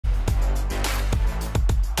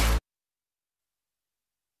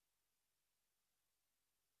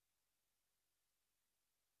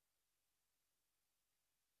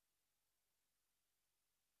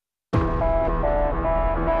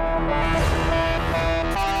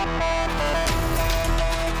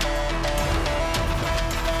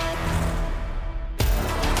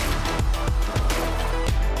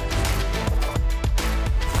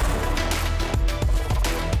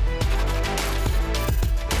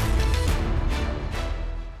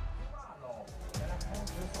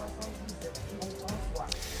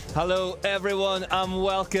Hello everyone and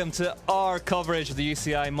welcome to our coverage of the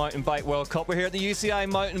UCI Mountain Bike World Cup. We're here at the UCI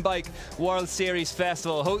Mountain Bike World Series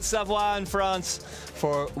Festival, Haute-Savoie in France,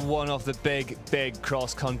 for one of the big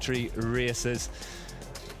cross-country races.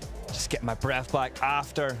 Just getting my breath back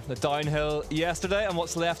after the downhill yesterday and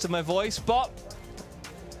what's left of my voice, but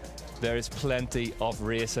there is plenty of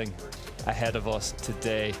racing ahead of us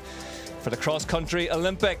today for the cross-country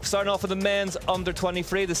Olympic. Starting off with the men's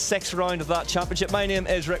under-23, the 6th round of that championship. My name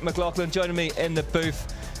is Rick McLaughlin. Joining me in the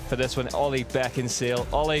booth for this one, Ollie Beckinsale.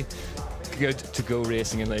 Ollie, good to go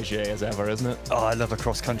racing in Ligier as ever, isn't it? Oh, I love a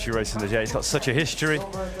cross-country race in Ligier. It's got such a history.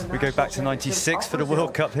 We go back to '96 for the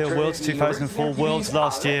World Cup here, Worlds 2004, Worlds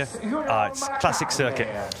last year. It's a classic circuit.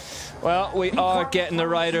 Well, we are getting the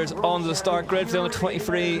riders onto the start grid for the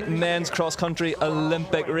under-23 men's cross-country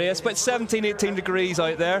Olympic race. About 17, 18 degrees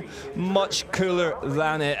out there. Much cooler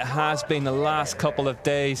than it has been the last couple of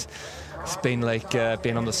days. It's been like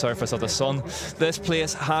being on the surface of the sun. This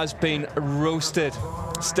place has been roasted.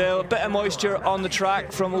 Still a bit of moisture on the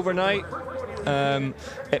track from overnight.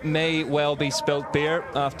 It may well be spilt beer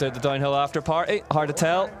after the downhill after party. Hard to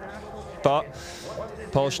tell. But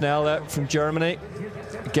Paul Schnell from Germany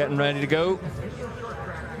getting ready to go.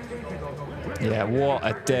 Yeah, what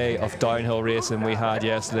a day of downhill racing we had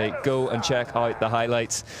yesterday. Go and check out the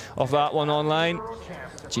highlights of that one online.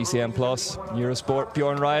 GCN Plus, Eurosport,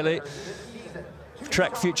 Bjorn Riley.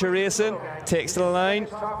 Trek Future Racing takes to the line.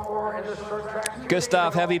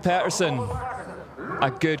 Gustav Heavy Pettersson.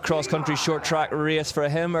 A good cross-country short track race for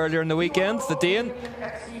him earlier in the weekend, the Dane.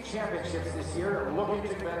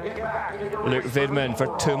 Luke Vidman for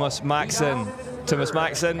Thomas Maxson. Thomas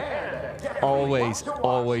Maxson,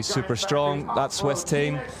 always super strong. That Swiss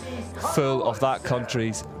team, full of that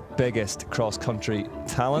country's biggest cross-country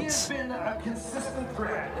talents.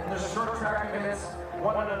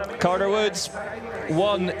 Carter Woods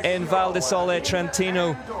won in Val di Sole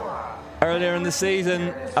Trentino earlier in the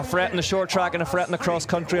season. A threat in the short track and a threat in the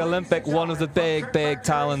cross-country Olympic. One of the big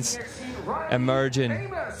talents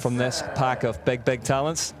emerging from this pack of big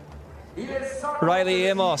talents. Riley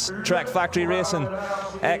Amos, Trek Factory Racing,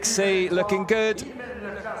 XC looking good.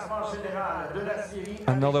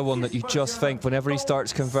 Another one that you just think whenever he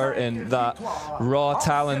starts converting that raw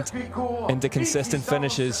talent into consistent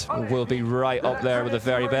finishes will be right up there with the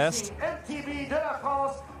very best.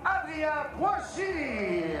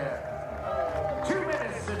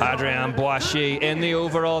 Adrien Boissy in the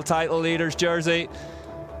overall title leader's jersey,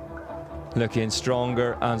 looking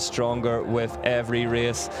stronger and stronger with every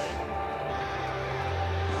race.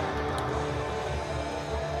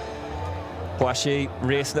 Boissy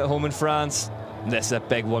racing at home in France. This is a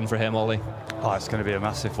big one for him, Ollie. Oh, it's going to be a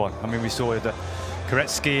massive one. I mean, we saw the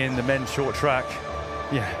Koretsky in the men's short track.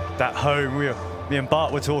 Yeah, that home, me and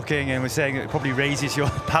Bart were talking and we're saying it probably raises your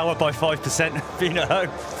power by 5% being at home.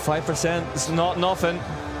 5%, it's not nothing.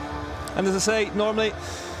 And as I say, normally,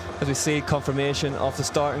 as we see confirmation of the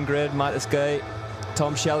starting grid, Mattis Guy,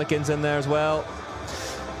 Tom Shelikin's in there as well.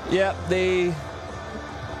 Yeah,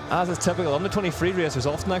 as is typical, under-23 racers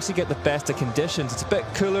often actually get the best of conditions. It's a bit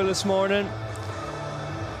cooler this morning.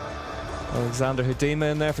 Alexander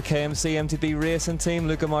Houdima in there for KMC MTB Racing Team.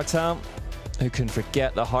 Luca Martin, who can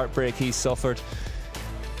forget the heartbreak he suffered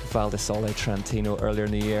Val di Sole Trentino earlier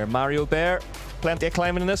in the year. Mario Bear, plenty of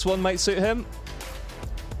climbing in this one, might suit him.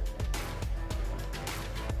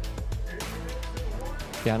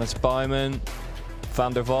 Janus Bouwman,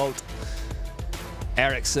 Van der Vault,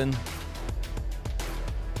 Ericsson.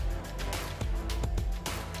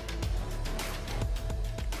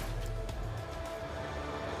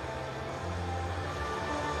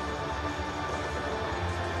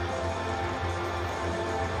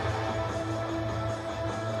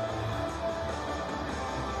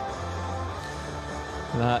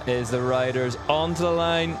 That is the riders onto the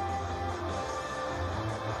line.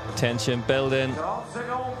 Tension building.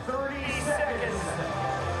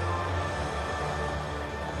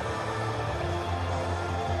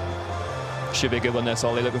 Should be a good one this,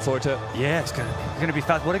 Ollie. Looking forward to it. Yeah, it's going to be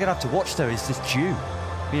fast. What they're going to have to watch, though, is this dew.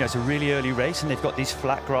 You know, it's a really early race, and they've got these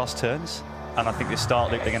flat grass turns. And I think this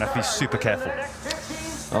start, they're going to have to be super careful.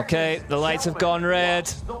 Okay, the lights have gone red.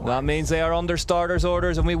 That means they are under starters'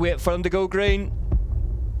 orders, and we wait for them to go green.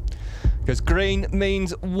 Because green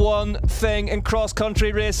means one thing in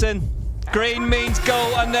cross-country racing. Green means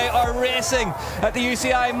go, and they are racing at the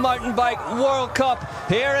UCI Mountain Bike World Cup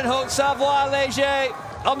here in Haute-Savoie, Ligier.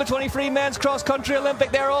 Under-23 men's cross-country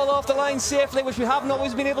Olympic. They're all off the line safely, which we haven't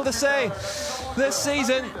always been able to say this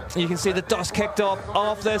season. You can see the dust kicked up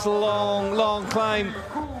off this long climb.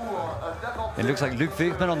 It looks like Luke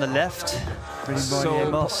Wigman on the left.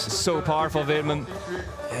 So powerful, Wigman.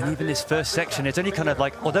 And even this first section, it's only kind of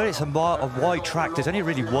like, although it's a wide track, there's only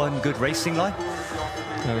really one good racing line.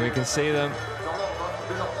 And we can see them.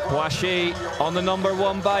 Boishy on the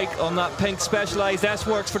 #1 bike on that pink Specialized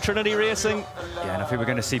S-Works for Trinity Racing. Yeah, and I think we're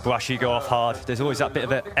going to see Boishy go off hard. There's always that bit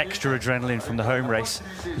of extra adrenaline from the home race.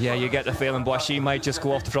 Yeah, you get the feeling Boishy might just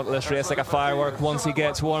go off the front of this race like a firework once he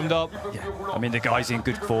gets warmed up. Yeah, I mean, the guy's in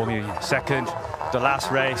good form. Second, the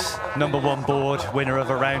last race, #1 board, winner of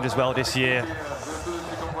a round as well this year.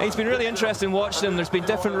 It's been really interesting watching him. There's been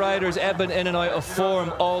different riders ebbing in and out of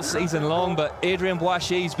form all season long, but Adrien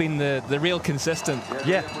Boishy's been the real consistent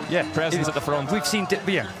presence at the front. We've seen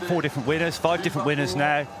 4 different winners, 5 different winners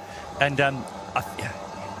now, and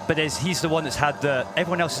but he's the one that's had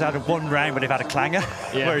everyone else has had one round where they've had a clanger,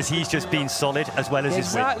 whereas he's just been solid as well as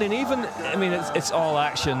his win. Exactly, and even, I mean, it's all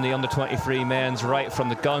action, the under-23 men's right from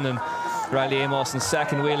the gun, and Riley Amos in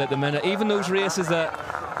second wheel at the minute. Even those races that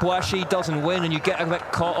Boishy doesn't win and you get a bit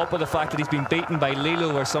caught up with the fact that he's been beaten by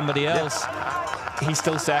Lilo or somebody else, he's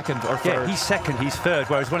still second or third. Yeah, he's second, he's third,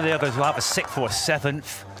 whereas one of the others will have a 6th or a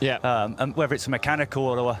 7th. Yeah. And whether it's a mechanical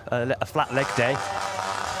or a flat leg day.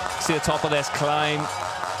 See the top of this climb.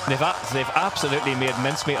 They've absolutely made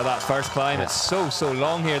mincemeat of that first climb. Yeah. It's so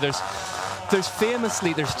long here. There's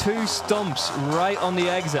 2 stumps right on the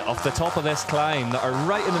exit off the top of this climb that are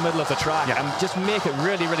right in the middle of the track and just make it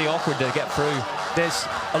really awkward to get through. There's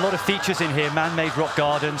a lot of features in here, man-made rock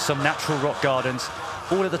gardens, some natural rock gardens,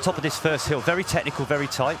 all at the top of this first hill. Very technical, very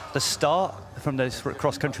tight. The start from those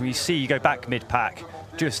cross-country, you go back mid-pack,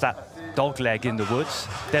 just that dog leg in the woods.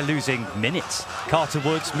 They're losing minutes. Carter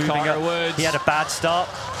Woods moving up. He had a bad start.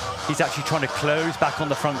 He's actually trying to close back on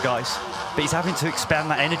the front guys. But he's having to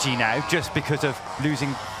expand that energy now just because of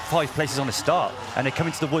losing 5 places on the start. And they come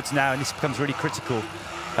into the woods now, and this becomes really critical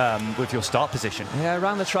with your start position. Yeah, I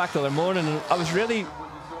ran the track the other morning, and I was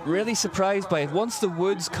really surprised by it. Once the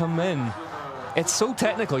woods come in, it's so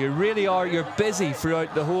technical. You're busy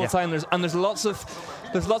throughout the whole time. There's lots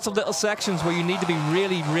of little sections where you need to be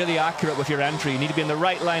really accurate with your entry. You need to be in the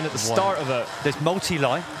right line at the start of it. There's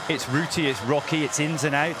multi-line. It's rooty, it's rocky, it's ins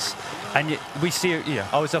and outs. And we see,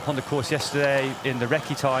 I was up on the course yesterday in the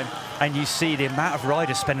recce time, and you see the amount of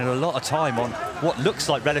riders spending a lot of time on what looks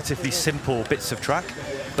like relatively simple bits of track.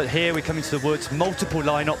 But here we come into the woods, multiple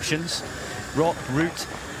line options, rock, route.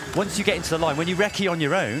 Once you get into the line, when you recce on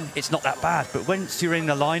your own, it's not that bad. But once you're in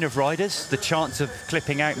a line of riders, the chance of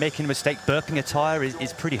clipping out, making a mistake, burping a tyre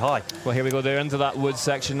is pretty high. Well, here we go there into that woods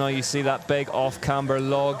section now. You see that big off-camber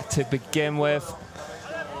log to begin with.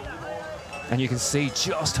 And you can see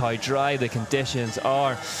just how dry the conditions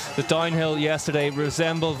are. The downhill yesterday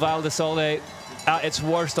resembled Val di Sole at its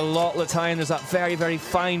worst a lot of the time. There's that very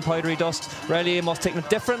fine powdery dust. Riley Amos taking a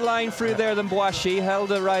different line through there than Boishy, held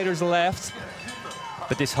the riders left.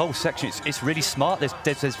 But this whole section, it's really smart.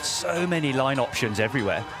 There's so many line options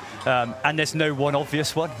everywhere. And there's no one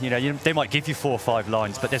obvious one. They might give you 4 or 5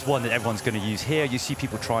 lines, but there's one that everyone's going to use here. You see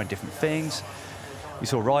people trying different things. We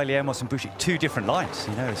saw Riley Amos and Boishy, 2 different lines,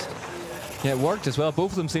 Yeah, it worked as well.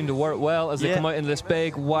 Both of them seem to work well as they come out into this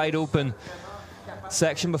big, wide open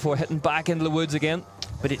section before hitting back into the woods again.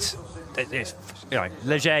 But it's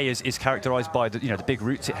Leger is characterised by the big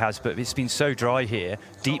roots it has, but it's been so dry here,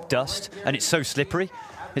 deep dust, and it's so slippery.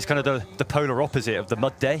 It's kind of the polar opposite of the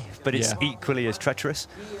mud day, but it's equally as treacherous.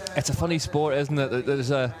 It's a funny sport, isn't it?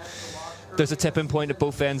 There's a tipping point at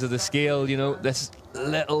both ends of the scale, this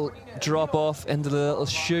little drop off into the little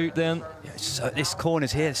chute then. So this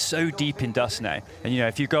corner's here, so deep in dust now. And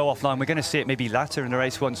if you go offline, we're going to see it maybe later in the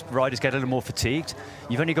race once riders get a little more fatigued.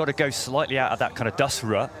 You've only got to go slightly out of that kind of dust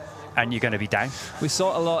rut and you're going to be down. We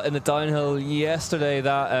saw a lot in the downhill yesterday,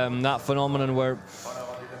 that phenomenon where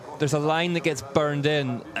there's a line that gets burned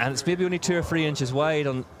in and it's maybe only 2 or 3 inches wide.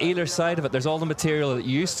 On either side of it, there's all the material that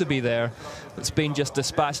used to be there that's been just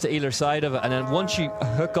dispatched to either side of it. And then once you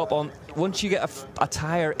once you get a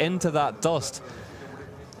tyre into that dust,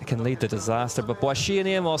 it can lead to disaster. But Boishy and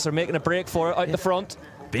Amos are making a break for it out the front.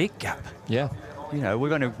 Big gap. Yeah. We're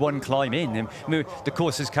going to 1 climb in. The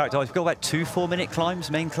course is characterised. We've got about 2 4-minute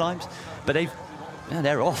climbs, main climbs, but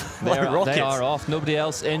they're off. They are off. Nobody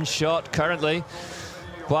else in shot currently.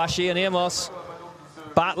 Boishy and Amos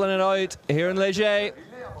battling it out here in Leger.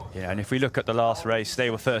 Yeah, and if we look at the last race, they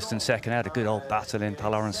were first and second. They had a good old battle in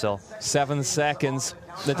Palancel. 7 seconds,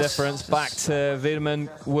 the difference. Back to Wiedemann,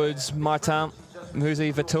 Woods, Martin,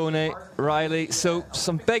 Musi, Vitone, Riley. So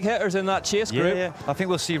some big hitters in that chase group. Yeah, I think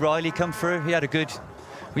we'll see Riley come through. He had a good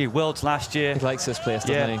We worlds last year. He likes this place,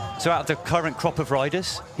 doesn't he? So out of the current crop of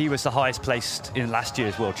riders, he was the highest placed in last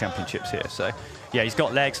year's World Championships here. So yeah, he's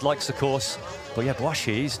got legs, likes the course. But yeah,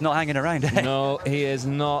 Boashi, he's not hanging around, eh? No, he is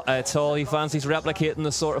not at all. He fancies replicating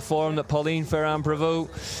the sort of form that Pauline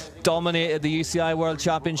Ferrand-Prévot dominated the UCI World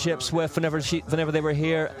Championships with whenever they were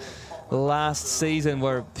here last season,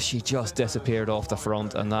 where she just disappeared off the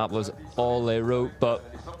front, and that was all they wrote. But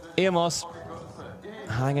Amos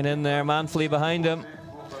hanging in there, manfully behind him.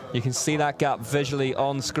 You can see that gap visually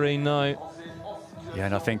on screen now. Yeah,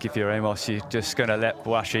 and I think if you're Amos, you're just going to let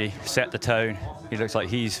Boashi set the tone. He looks like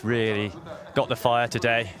he's really got the fire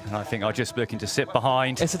today, and I think I'm just looking to sit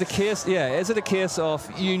behind. Is it a case? Yeah, is it a case of,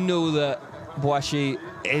 you know, that Boashi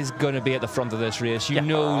is going to be at the front of this race? You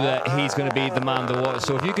know that he's going to be the man to watch.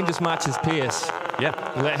 So if you can just match his pace,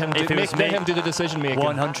 let him do the decision making.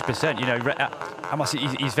 100%. You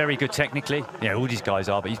know, he's very good technically. Yeah, all these guys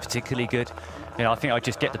are, but he's particularly good. You know, I think I'd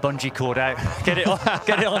just get the bungee cord out, get it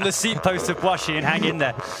on the seat post of Boashi and hang in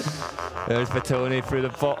there. There's Bertoni through the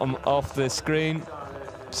bottom of the screen.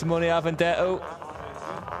 Simone Avendetto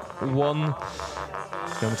won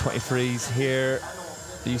the under 23s here,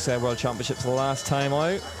 the UCI World Championships last time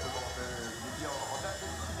out.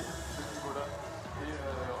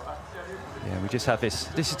 Yeah, we just have this.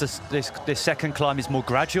 This second climb is more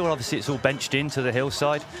gradual. Obviously, it's all benched into the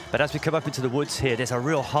hillside, but as we come up into the woods here, there's a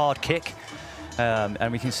real hard kick.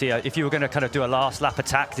 And we can see if you were going to kind of do a last lap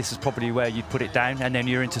attack, this is probably where you'd put it down, and then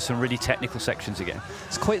you're into some really technical sections again.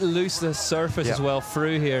 It's quite loose, the surface as well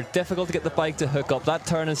through here. Difficult to get the bike to hook up. That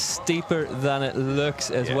turn is steeper than it looks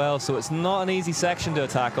as well, so it's not an easy section to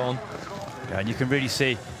attack on. Yeah, and you can really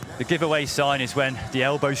see the giveaway sign is when the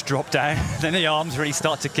elbows drop down, then the arms really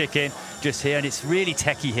start to kick in just here, and it's really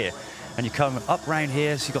techie here. And you come up round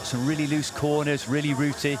here, so you've got some really loose corners, really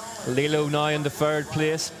rooty. Lilo now in the third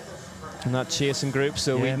place in that chasing group,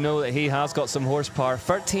 so we know that he has got some horsepower.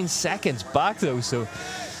 13 seconds back though, so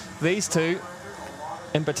these two,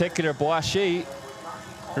 in particular Boashi,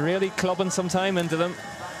 really clubbing some time into them.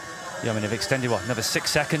 Yeah, I mean, they've extended, what, another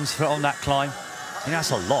 6 seconds on that climb? I mean,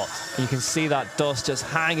 that's a lot. You can see that dust just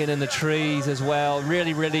hanging in the trees as well.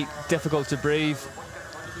 Really, really difficult to breathe.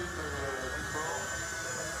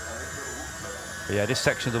 But yeah, this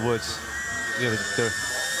section of the woods,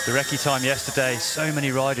 the recce time yesterday, so many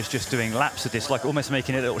riders just doing laps of this, like almost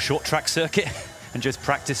making it a little short track circuit and just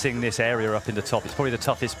practicing this area up in the top. It's probably the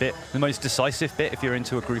toughest bit, the most decisive bit if you're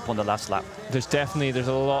into a group on the last lap. There's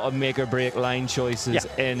a lot of make or break line choices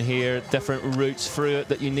in here, different routes through it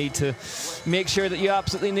that you need to make sure that you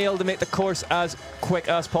absolutely nail to make the course as quick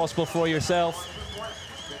as possible for yourself.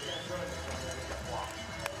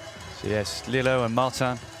 So yes, Lilo and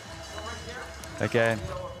Martin again.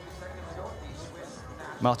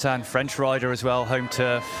 Martin, French rider as well, home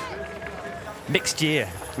turf. Mixed year.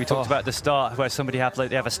 We talked about at the start where somebody they have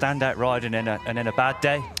a standout ride and then a bad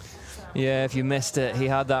day. Yeah, if you missed it, he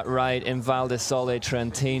had that ride in Val di Sole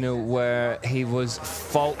Trentino where he was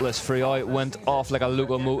faultless throughout, went off like a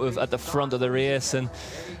locomotive at the front of the race and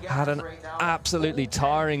had an absolutely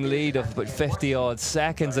towering lead of about 50-odd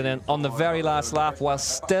seconds, and then on the very last lap, while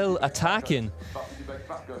still attacking,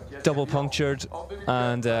 double punctured,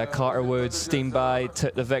 and Carter Woods steamed by,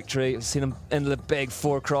 took the victory. We've seen him in the big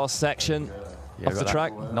 4-cross section of the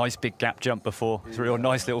track. Nice big gap jump before. It's a real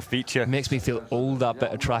nice little feature. It makes me feel old, that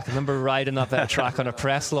bit of track. I remember riding that bit of track on a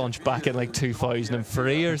press launch back in like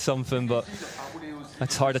 2003 or something, but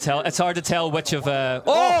it's hard to tell. It's hard to tell which of...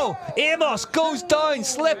 Oh! Amos goes down,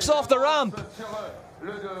 slips off the ramp.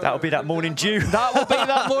 That'll be that morning dew. That will be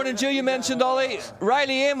that morning dew you mentioned, Ollie.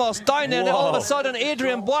 Riley Amos down there, and all of a sudden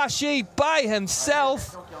Adrien Boashi by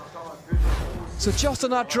himself. So just on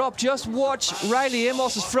that drop, just watch Riley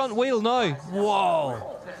Amos's front wheel now.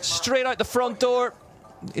 Whoa. Straight out the front door.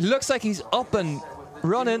 It looks like he's up and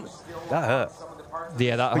running. That hurt.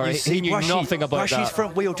 Yeah, that hurt. He knew nothing about that. Boashi's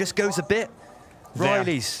front wheel just goes a bit.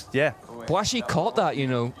 Riley's, yeah. Boashi caught that, you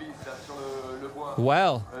know.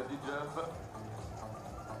 Well.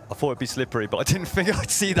 I thought it'd be slippery, but I didn't think I'd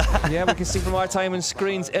see that. Yeah, we can see from our time and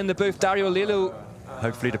screens in the booth, Dario Lilo.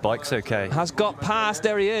 Hopefully the bike's okay. Has got past,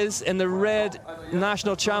 there he is, in the red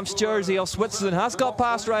national champs jersey of Switzerland. Has got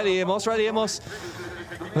past Riley Amos. Riley Amos,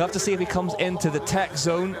 we'll have to see if he comes into the tech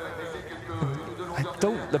zone.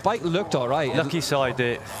 The bike looked all right. Lucky side,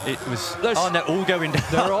 it was. Oh, they're all going down.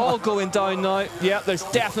 They're all going down now. Yeah, there's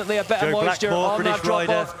definitely a bit of moisture on that drop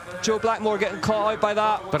off. Joe Blackmore getting caught out by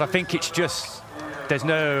that. But I think it's just. There's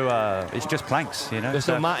no, it's just planks, you know. There's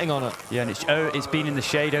no matting on it. Yeah, and it's been in the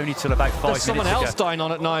shade only till about 5 minutes ago. There's someone else down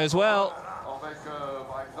on it now as well.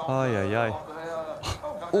 Oh, yeah.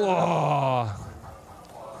 Whoa.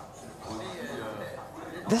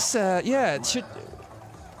 This, yeah, it should.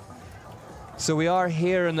 So we are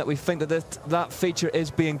hearing that we think that that feature is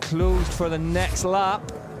being closed for the next lap.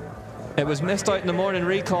 It was missed out in the morning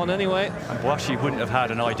recon anyway. And Boashi wouldn't have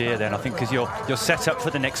had an idea then, I think, because you're set up for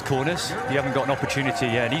the next corners. You haven't got an opportunity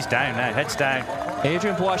yet, and he's down now, heads down.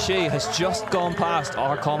 Adrian Boashi has just gone past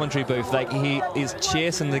our commentary booth. Like, he is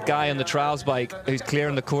chasing the guy on the trials bike who's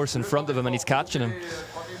clearing the course in front of him, and he's catching him.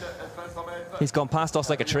 He's gone past us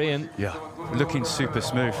like a train. Yeah, looking super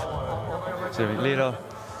smooth. So Lilo.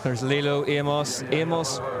 There's Lilo, Amos.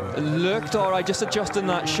 Amos looked all right, just adjusting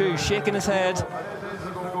that shoe, shaking his head.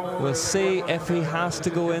 We'll see if he has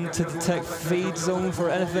to go into the tech feed zone for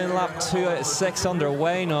anything. Lap 2 out of 6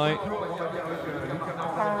 underway now.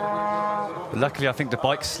 Luckily, I think the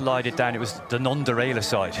bike slided down. It was the non-derailleur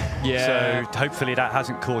side. Yeah. So hopefully that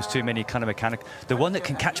hasn't caused too many kind of mechanic. The one that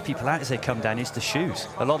can catch people out as they come down is the shoes.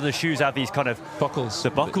 A lot of the shoes have these kind of buckles.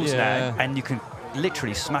 The buckles yeah. now, and you can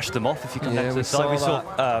literally smash them off if you come down to the saw side. We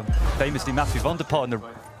saw famously Matthew van der Poel in the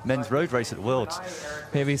men's road race at the Worlds.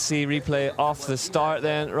 Here we see replay off the start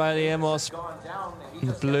then. Riley Amos,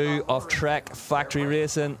 the blue of Trek Factory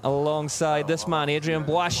Racing, alongside this man, Adrian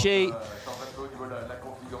Boashi.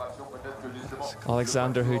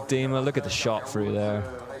 Alexander Houdema, look at the shot through there.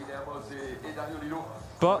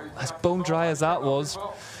 But as bone dry as that was,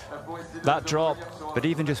 that drop. But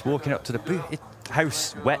even just walking up to the booth, how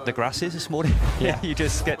wet the grass is this morning. Yeah. You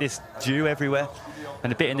just get this dew everywhere.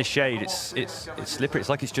 And a bit in the shade, it's slippery. It's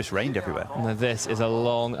like it's just rained everywhere. Now this is a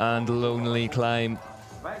long and lonely climb.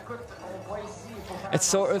 It's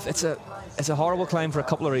sort of, it's a horrible climb for a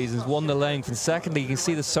couple of reasons. One, the length, and secondly, you can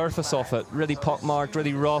see the surface of it. Really pockmarked,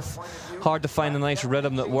 really rough. Hard to find a nice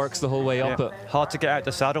rhythm that works the whole way up it. Hard to get out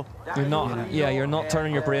the saddle. You're not, you're not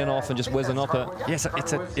turning your brain off and just whizzing up it. Yes,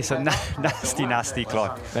 it's a nasty, nasty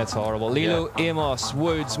climb. That's horrible. Lilo, Amos,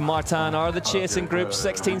 Woods, Martin are the chasing group,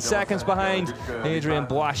 16 seconds behind Adrian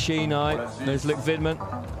Boashi now. There's Luke Vidman.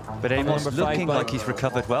 But Amos looking like he's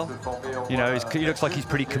recovered well. You know, he looks like he's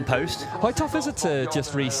pretty composed. How tough is it to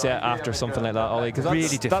just reset after something like that, Ollie? Because really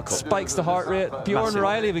difficult. That spikes the heart rate. Bjorn Massive.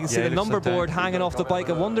 Riley, we can see the number like board hanging off the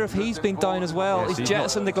bike. I wonder if he's been down as well. Yeah, he's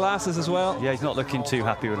jettisoned the glasses as well. Yeah, he's not looking too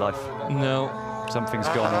happy with life. No. Something's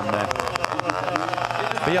gone on there.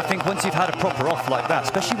 But yeah, I think once you've had a proper off like that,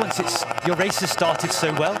 especially once your race has started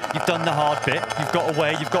so well, you've done the hard bit, you've got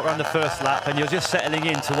away, you've got around the first lap, and you're just settling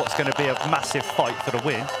into what's going to be a massive fight for the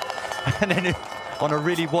win. And then on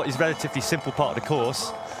what is relatively simple part of the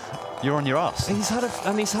course, you're on your ass. He's had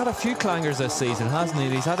a few clangers this season, hasn't he?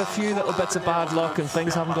 He's had a few little bits of bad luck and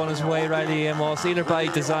things haven't gone his way, Riley Amos, either by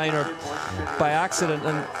design or by accident.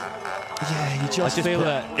 And yeah, you just feel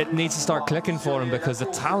that it needs to start clicking for him, because the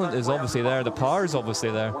talent is obviously there, the power is obviously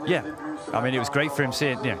there. Yeah, I mean, it was great for him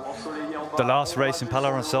seeing, the last race in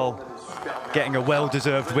Palaron-Sol, getting a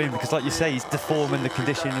well-deserved win, because like you say, he's the form and the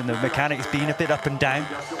condition and the mechanics being a bit up and down.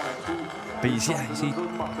 But he's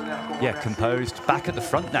composed, back at the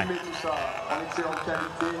front now.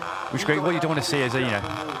 Which is great. What you don't want to see is,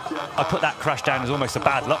 I put that crash down as almost a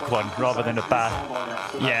bad luck one rather than a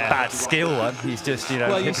bad skill one. He's just,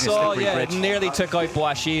 well, you saw, it nearly took out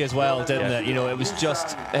Boashi as well, didn't it? It was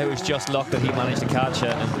just luck that he managed to catch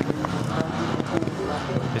it.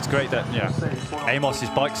 It's great that, Amos's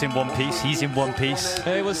bike's in one piece, he's in one piece.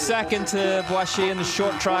 He was second to Boashi in the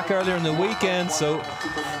short track earlier in the weekend, so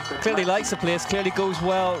clearly likes the place, clearly goes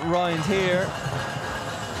well round here.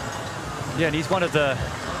 Yeah, and he's one of the,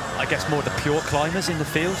 I guess, more the pure climbers in the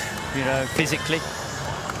field, physically.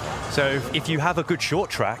 So if you have a good short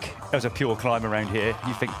track as a pure climber around here,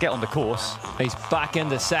 you think, get on the course. He's back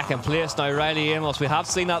into second place now, Riley Amos. We have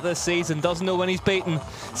seen that this season, doesn't know when he's beaten.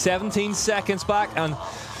 17 seconds back, and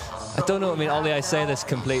I don't know, Ollie, I say this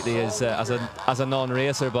completely as a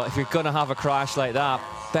non-racer, but if you're going to have a crash like that,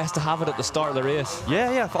 best to have it at the start of the race.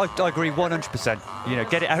 Yeah, I agree 100%.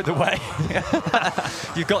 Get it out of the way.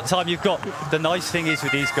 You've got time. The nice thing is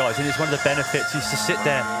with these guys, and it's one of the benefits, is to sit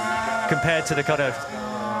there compared to the kind of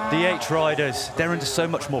the H riders. They're under so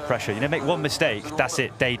much more pressure. Make one mistake, that's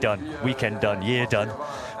it, day done, weekend done, year done.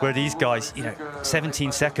 Where these guys,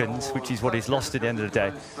 17 seconds, which is what he's lost at the end of the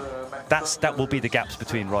day. That will be the gaps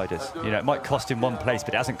between riders. It might cost him one place,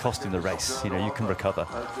 but it hasn't cost him the race. You can recover.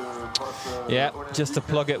 Yeah, just to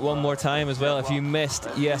plug it one more time as well, if you missed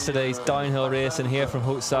yesterday's downhill racing here from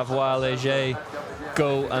Haute-Savoie-Léger,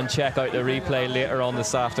 go and check out the replay later on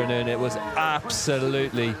this afternoon. It was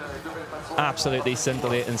absolutely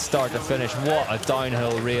scintillating start to finish. What a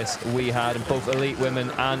downhill race we had in both elite women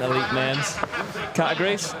and elite men's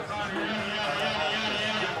categories.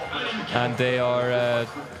 And they are,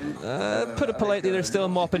 put it politely, they're still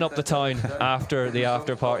mopping up the town after the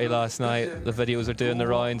after party last night. The videos are doing the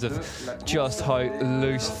rounds of just how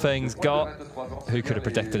loose things got. Who could have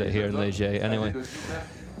predicted it here in Léger anyway?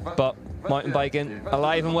 But mountain biking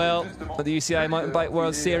alive and well at the UCI Mountain Bike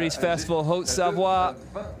World Series Festival, Haute-Savoie.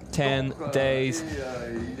 10 days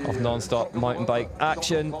of non-stop mountain bike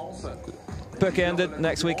action. Bookended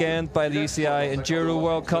next weekend by the UCI Enduro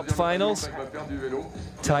World Cup finals.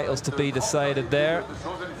 Titles to be decided there.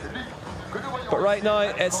 But right now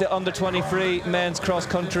it's the under-23 men's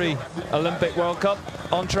cross-country Olympic World Cup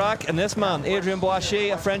on track. And this man, Adrien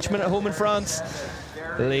Boissy, a Frenchman at home in France,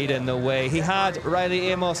 leading the way. He had Riley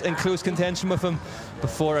Amos in close contention with him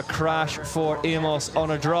before a crash for Amos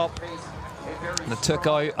on a drop. And it took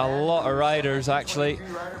out a lot of riders, actually.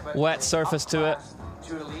 Wet surface to it.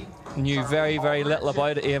 Knew very, very little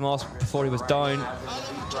about it, Amos, before he was down.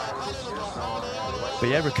 But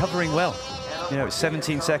yeah, recovering well. You know,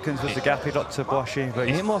 17 seconds was the gap he got to Boissy. But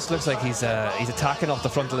Amos looks like he's attacking off the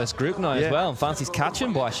front of this group now as well, and fancies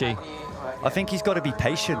catching Boissy. I think he's got to be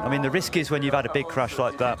patient. I mean, the risk is when you've had a big crash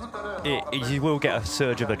like that, you will get a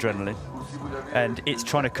surge of adrenaline. And it's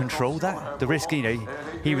trying to control that. The risk, you know,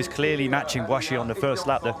 he was clearly matching Boissy on the first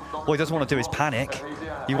lap. What he doesn't want to do is panic.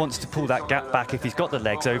 He wants to pull that gap back if he's got the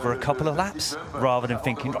legs over a couple of laps, rather than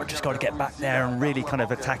thinking, I just got to get back there and really kind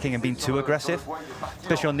of attacking and being too aggressive.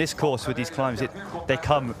 Especially on this course with these climbs, they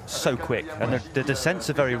come so quick. And the descents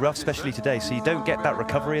are very rough, especially today, so you don't get that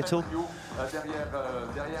recovery at all.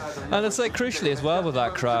 And it's like crucially as well with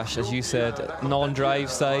that crash, as you said, non-drive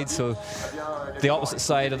side, so the opposite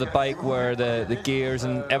side of the bike where the gears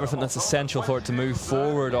and everything that's essential for it to move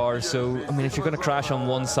forward are. So, I mean, if you're going to crash on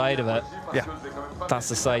one side of it, that's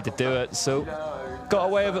the side to do it. So, got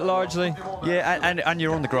away with it largely. Yeah, and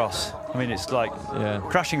you're on the grass. I mean, it's like,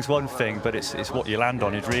 crashing's one thing, but it's what you land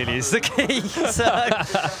on. It really is the key. So,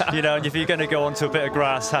 you know, and if you're going to go onto a bit of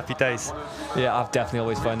grass, happy days. Yeah, I've definitely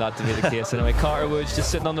always found that to be the case. Anyway, Carter Woods just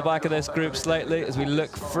sitting on the back of this group slightly as we look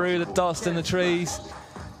through the dust in the trees.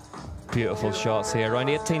 Beautiful shots here. Around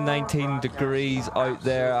 18, 19 degrees out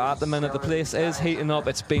there at the minute. The place is heating up.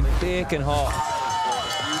 It's been baking hot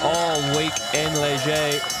all week in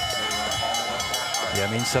Léger. Yeah,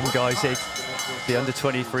 I mean, some guys, the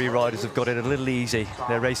under-23 riders have got it a little easy.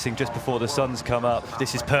 They're racing just before the sun's come up.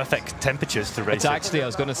 This is perfect temperatures to race. It's actually, I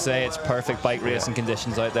was going to say, it's perfect bike racing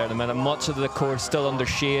conditions out there at the minute. Much of the course still under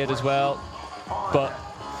shade as well, but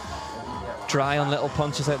dry on little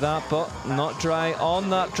punches like that, but not dry on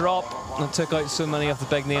that drop. And took out so many of the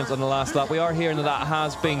big names on the last lap. We are hearing that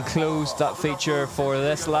has been closed, that feature for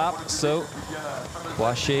this lap, so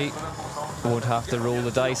Boissy won't have to roll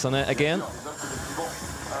the dice on it again.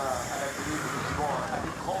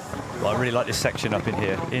 Well, I really like this section up in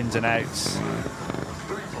here, ins and outs.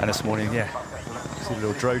 And this morning, see a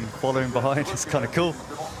little drone following behind. It's kind of cool.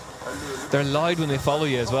 They're loud when they follow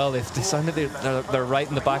you as well. They sound like they're right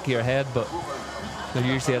in the back of your head, but they're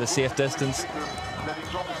usually at a safe distance.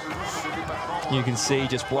 You can see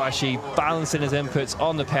just Boissy balancing his inputs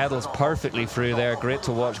on the pedals perfectly through there. Great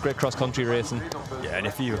to watch, great cross-country racing. Yeah, and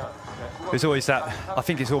there's always that, I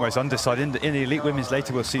think it's almost underside. In the elite women's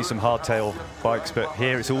later we'll see some hardtail bikes, but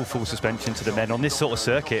here it's all full suspension to the men on this sort of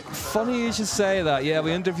circuit. Funny you should say that. Yeah,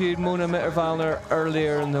 we interviewed Mona Mitterwallner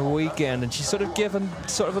earlier in the weekend, and she's sort of given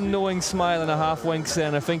a knowing smile and a half wink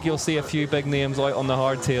saying, I think you'll see a few big names out on the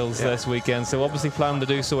hardtails this weekend, so obviously planning to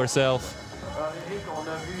do so herself.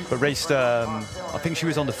 But raced, I think she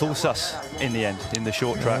was on the full sus in the end, in the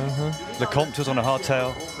short track. Lecomte was on a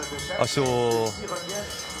hardtail. I saw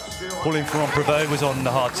Pauline Ferrand-Prévot was on the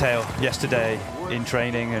hardtail yesterday in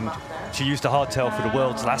training, and she used a hardtail for the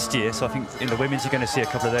Worlds last year, so I think in the women's you're going to see a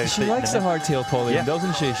couple of those. She likes the hardtail, Pauline,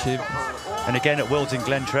 doesn't she? And again at Worlds in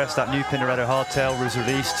Glentress, that new Pinarello hardtail was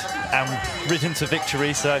released and ridden to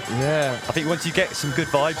victory, so I think once you get some good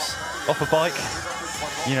vibes off a bike,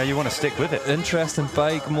 you know, you want to stick with it. Interesting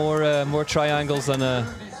bike, more triangles than a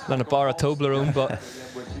Barra Toblerone, but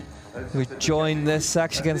we join this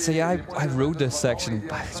section again. So yeah, I rode this section.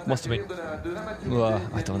 It must have been, well,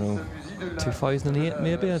 I don't know, 2008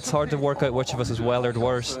 maybe. It's hard to work out which of us is well or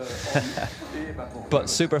worse. But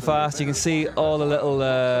super fast. You can see all the little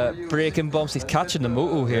braking bumps. He's catching the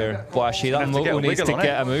moto here, Boissy. That moto needs to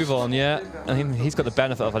get a move on, and he's got the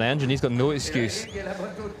benefit of an engine. He's got no excuse.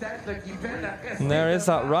 And there is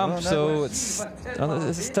that ramp, so it's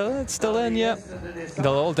still in,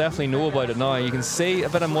 They'll all definitely know about it now. You can see a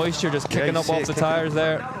bit of moisture just kicking up off the tyres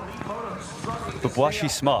there. But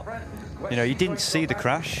Boissy's smart. You know, he didn't see the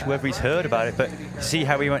crash, whether he's heard about it, but see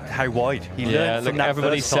how he went, how wide he learned Yeah, from look, that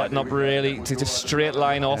everybody's first time. setting up really to just straight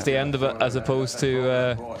line off the end of it, as opposed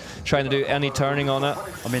to trying to do any turning on it.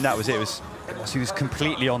 I mean, that was it. He was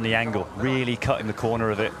completely on the angle, really cutting the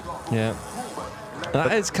corner of it. Yeah.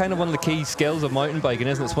 That is kind of one of the key skills of mountain biking,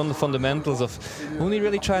 isn't it? It's one of the fundamentals of only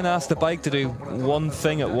really trying to ask the bike to do one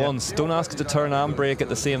thing at once. Don't ask it to turn and brake at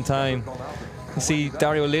the same time. You see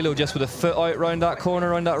Dario Lillo just with a foot out round that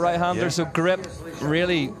corner, around that right-hander, so grip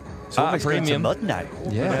really It's almost going to mud now.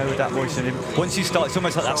 Yeah. You know, with that motion. Once you start, it's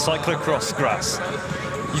almost like that cyclocross grass.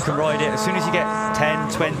 You can ride it. As soon as you get 10,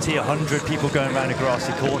 20, 100 people going around a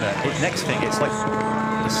grassy corner, next thing, it's like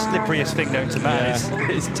the slipperiest thing known to man.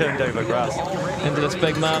 Yeah. It's turned over grass. Into this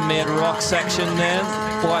big man-made rock section then,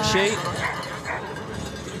 Boishy.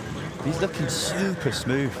 He's looking super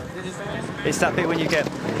smooth. It's that bit when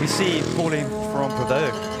we see falling from Provo.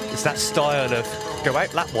 It's that style of go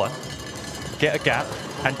out lap one, get a gap,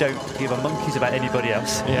 and don't give a monkeys about anybody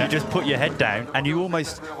else. Yeah. You just put your head down, and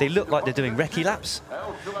they look like they're doing recce laps.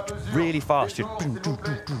 Really fast, just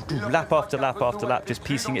lap after lap after lap, just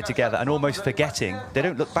piecing it together and almost forgetting. They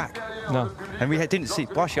don't look back. No. And we didn't see,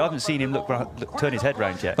 actually I haven't seen him turn his head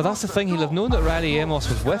round yet. But that's the thing, he'll have known that Riley Amos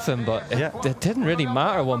was with him, but it didn't really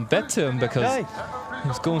matter one bit to him because he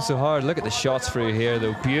was going so hard. Look at the shots through here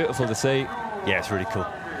though, beautiful to see. Yeah, it's really cool.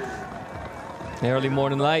 Early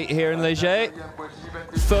morning light here in Leger.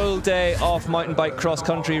 Full day of mountain bike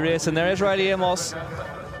cross-country racing. There is Riley Amos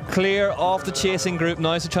clear off the chasing group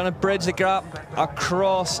now, so trying to bridge the gap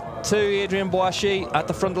across to Adrien Boishy at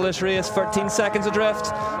the front of this race. 13 seconds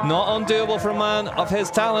adrift, not undoable for a man of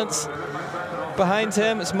his talents. Behind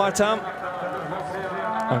him it's Martin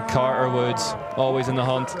and Carter Woods, always in the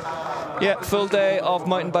hunt. Yeah, full day of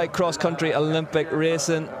mountain bike cross-country Olympic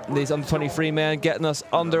racing. These under-23 men getting us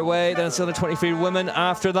underway. Then it's the under-23 women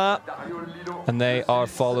after that. And they are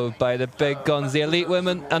followed by the big guns, the elite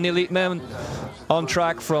women and the elite men, on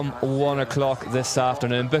track from 1 o'clock this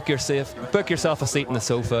afternoon. Book yourself a seat in the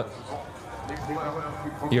sofa.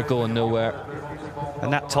 You're going nowhere.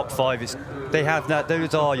 And that top five is,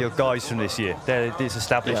 those are your guys from this year. It's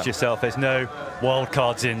established yourself. There's no wild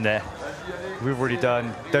cards in there. We've already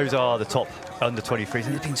done, those are the top under 23s,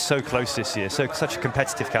 and they've been so close this year, such a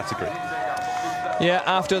competitive category. Yeah,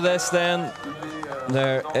 after this then,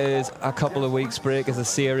 there is a couple of weeks break as the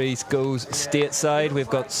series goes stateside. We've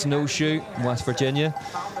got Snowshoe in West Virginia,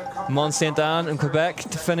 Mont Saint Anne in Quebec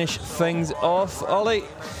to finish things off. Ollie,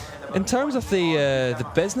 in terms of the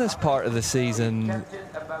business part of the season,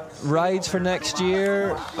 rides for next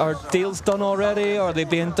year, are deals done already? Or are they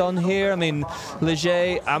being done here? I mean,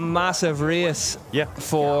 Leger, a massive race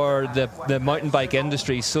for the mountain bike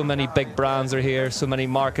industry. So many big brands are here, so many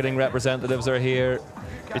marketing representatives are here.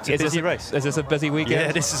 It's a busy race. Is this a busy weekend?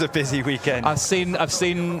 Yeah, this is a busy weekend. I think I've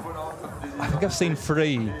seen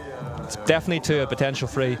 3. It's definitely 2, a potential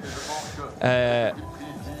 3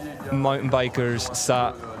 mountain bikers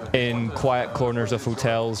sat in quiet corners of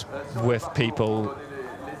hotels with people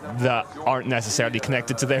that aren't necessarily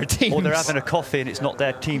connected to their teams. Or they're having a coffee and it's not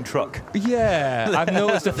their team truck. Yeah, I've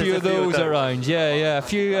noticed a few of those around. Yeah, a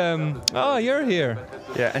few. Oh, you're here.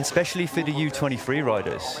 Yeah, and especially for the U23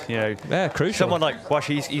 riders, you know. Yeah, crucial. Someone like Wash,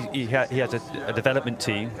 he has a development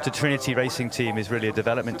team. The Trinity Racing team is really a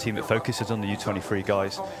development team that focuses on the U23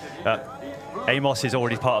 guys. Amos is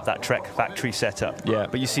already part of that Trek factory setup. Yeah.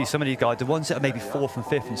 But you see some of these guys, the ones that are maybe 4th and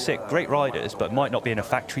 5th and 6th, great riders, but might not be in a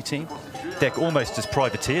factory team. They're almost as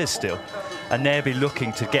privateers still. And they'll be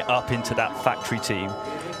looking to get up into that factory team,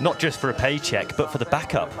 not just for a paycheck, but for the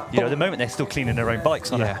backup. You know, at the moment they're still cleaning their own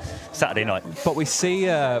bikes on a Saturday night. But we see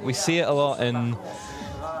it a lot in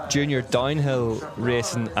junior downhill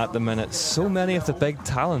racing at the minute. So many of the big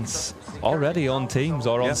talents already on teams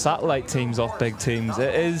or on satellite teams of big teams.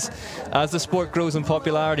 It is, as the sport grows in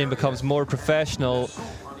popularity and becomes more professional,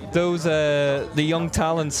 those the young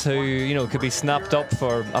talents who, you know, could be snapped up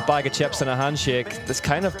for a bag of chips and a handshake, that's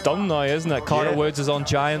kind of done now, isn't it? Carter Woods is on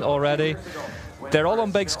Giant already. They're all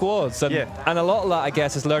on big squads, and a lot of that, I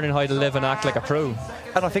guess, is learning how to live and act like a pro.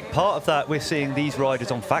 And I think part of that, we're seeing these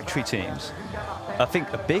riders on factory teams. I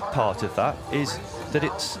think a big part of that is that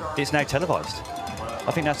it's now televised. I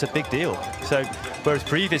think that's a big deal. So, whereas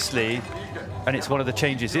previously, and it's one of the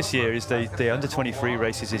changes this year, is the under-23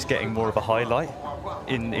 races is getting more of a highlight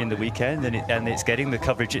in the weekend, and it's getting the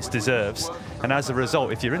coverage it deserves. And as a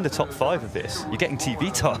result, if you're in the top 5 of this, you're getting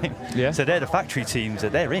TV time. Yeah. So they're the factory teams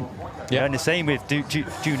that they're in. Yeah. And the same with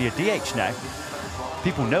Junior DH now.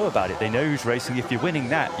 People know about it. They know who's racing. If you're winning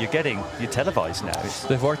that, you're televised now.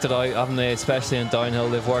 They've worked it out, haven't they? Especially in downhill,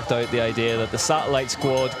 they've worked out the idea that the satellite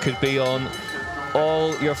squad could be on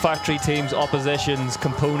all your factory teams, oppositions,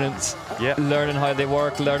 components, learning how they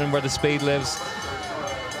work, learning where the speed lives.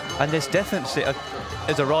 And there's definitely,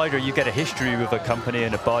 as a rider, you get a history with a company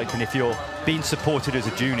and a bike, and if you're being supported as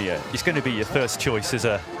a junior, it's going to be your first choice as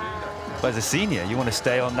a senior. You want to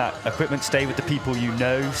stay on that equipment, stay with the people you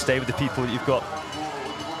know, stay with the people that you've got,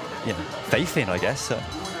 you know, faith in, I guess.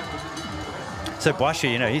 So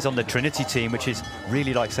Boashi, you know, he's on the Trinity team, which is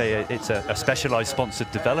really like, say, it's a specialized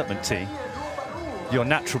sponsored development team. Your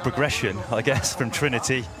natural progression, I guess, from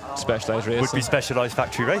Trinity specialized racing would be specialized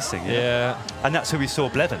factory racing. Yeah. And that's who we saw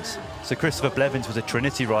Blevins. So Christopher Blevins was a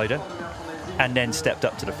Trinity rider and then stepped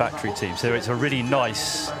up to the factory team. So it's a really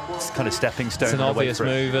nice kind of stepping stone. It's an obvious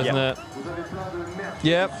move, isn't it?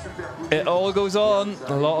 Yep. It all goes on.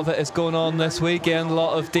 A lot of it is going on this weekend. A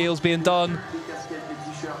lot of deals being done.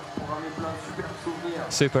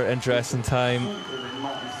 Super interesting time.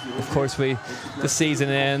 Of course, the season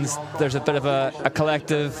ends. There's a bit of a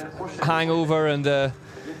collective hangover, and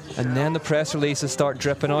then the press releases start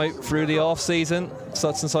dripping out through the off season.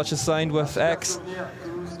 Such and such is signed with X.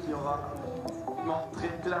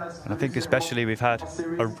 And I think especially we've had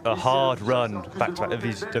a hard run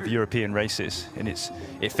back-to-back of European races, and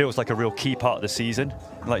it feels like a real key part of the season.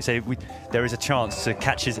 Like I say, there is a chance to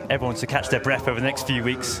everyone to catch their breath over the next few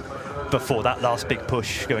weeks before that last big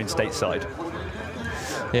push going stateside.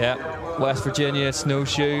 Yeah, West Virginia,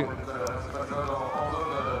 snowshoe.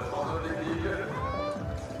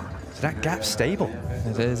 So that gap's stable.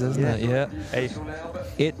 It is, isn't it? Yeah.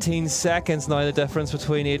 18 seconds now, the difference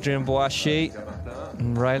between Adrian Boashi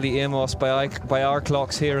and Riley Amos by our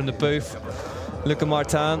clocks here in the booth. Luca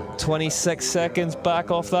Martin, 26 seconds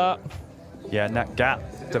back off that. Yeah, and that gap,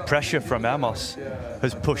 the pressure from Amos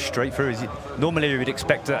has pushed straight through. Normally we would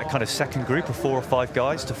expect that kind of second group of 4 or 5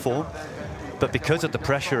 guys to form, but because of the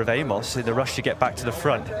pressure of Amos in the rush to get back to the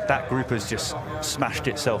front, that group has just smashed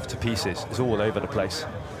itself to pieces. It's all over the place.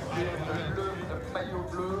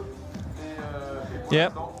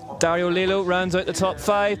 Yep, Dario Lillo rounds out the top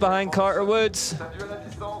 5 behind Carter Woods.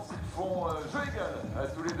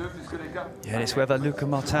 Yeah, and it's whether Luca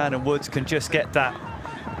Martin and Woods can just get that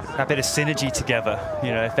bit of synergy together.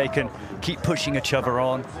 You know, if they can keep pushing each other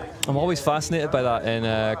on. I'm always fascinated by that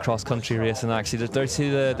in cross-country racing, actually. There's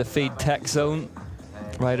the feed tech zone.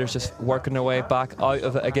 Riders just working their way back out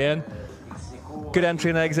of it again. Good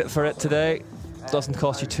entry and exit for it today. Doesn't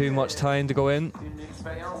cost you too much time to go in.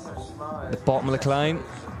 The bottom of the climb.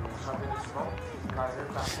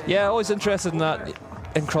 Yeah, always interested in that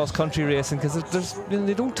in cross-country racing, because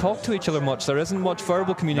they don't talk to each other much. There isn't much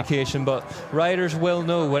verbal communication, but riders will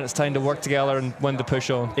know when it's time to work together and when to push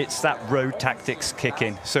on. It's that road tactics kick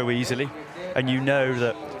in so easily, and you know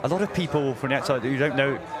that a lot of people from the outside who don't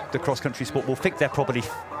know the cross-country sport will think they're probably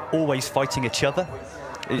always fighting each other.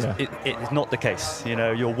 It's not the case. You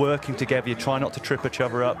know, you're working together, you try not to trip each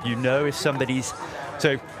other up. You know if somebody's...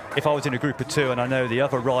 So if I was in a group of 2 and I know the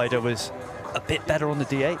other rider was a bit better on the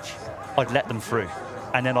DH, I'd let them through.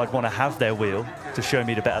 And then I'd want to have their wheel to show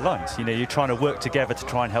me the better lines. You know, you're trying to work together to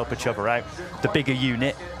try and help each other out. The bigger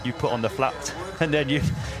unit you put on the flat, and then you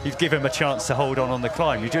give him a chance to hold on the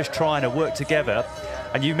climb. You're just trying to work together,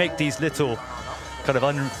 and you make these little kind of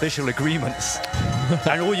unofficial agreements.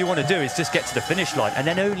 And all you want to do is just get to the finish line, and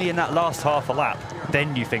then only in that last half a lap,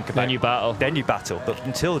 then you think about... Then you battle. Then you battle. But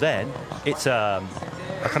until then, it's a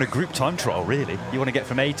kind of group time trial, really. You want to get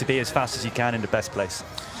from A to B as fast as you can in the best place.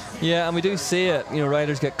 Yeah, and we do see it. You know,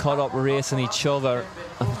 riders get caught up racing each other.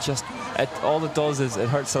 And all it does is it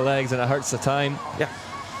hurts the legs and it hurts the time. Yeah.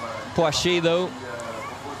 Boashi, though,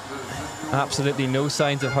 absolutely no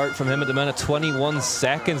signs of hurt from him at the minute. 21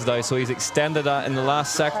 seconds now, so he's extended that in the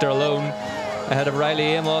last sector alone. Ahead of Riley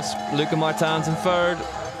Amos, Luca Martin's in 3rd.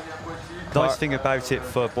 Nice thing about it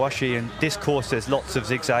for Boashi, in this course there's lots of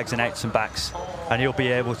zigzags and outs and backs, and he'll be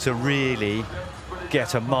able to really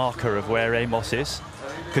get a marker of where Amos is,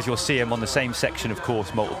 because you'll see him on the same section of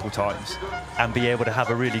course multiple times and be able to have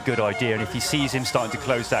a really good idea. And if he sees him starting to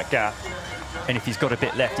close that gap, and if he's got a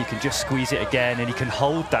bit left, he can just squeeze it again, and he can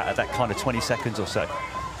hold that at that kind of 20 seconds or so.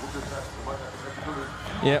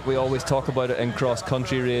 Yeah, we always talk about it in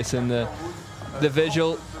cross-country racing, the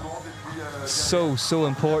visual. So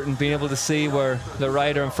important, being able to see where the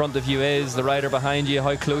rider in front of you is, the rider behind you,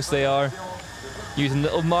 how close they are. Using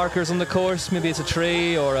little markers on the course, maybe it's a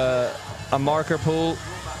tree or a marker pole,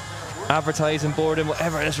 advertising board, and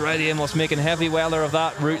whatever it is. Riley Amos making heavy weather of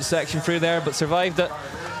that route section through there, but survived it.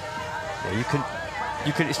 Yeah,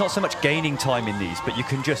 you can. It's not so much gaining time in these, but you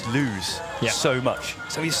can just lose so much.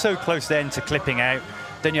 So he's so close then to clipping out.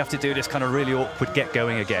 Then you have to do this kind of really awkward get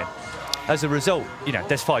going again. as a result, you know,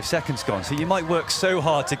 there's 5 seconds gone. So you might work so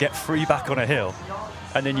hard to get 3 back on a hill,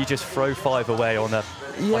 and then you just throw 5 away on a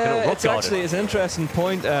like a little rock garden. It's an interesting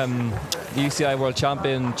point. The UCI World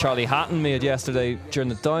Champion Charlie Hatton made yesterday during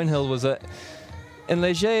the downhill was that in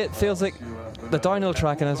Leger it feels like the downhill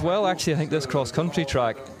track, and as well actually I think this cross-country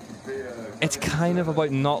track, it's kind of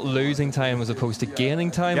about not losing time as opposed to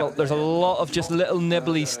gaining time. Yep. There's a lot of just little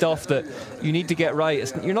nibbly stuff that you need to get right.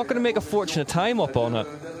 You're not going to make a fortune of time up on it.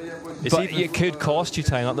 But it could cost you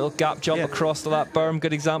time. That little gap jump across to that berm,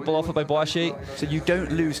 good example off it by Boischy. So you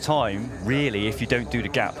don't lose time, really, if you don't do the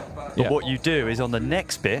gap. But what you do is on the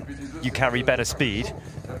next bit, you carry better speed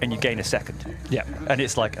and you gain a second. Yeah. And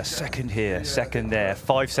it's like a second here, second there,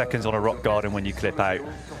 5 seconds on a rock garden when you clip out.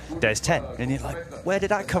 There's 10. And you're like, where did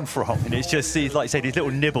that come from? And it's just, like you say, these little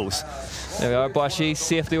nibbles. There we are, Boischy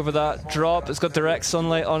safely over that drop. It's got direct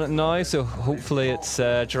sunlight on it now, so hopefully it's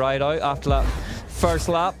dried out after that first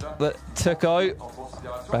lap that took out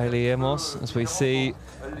Riley Amos, as we see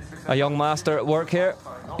a young master at work here.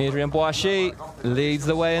 Adrien Boischy leads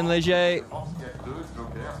the way in Leger.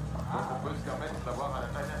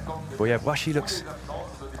 Well, yeah, Boischy looks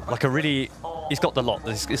like a really, he's got the lot.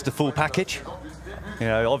 It's the full package. You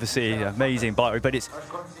know, obviously amazing bike, but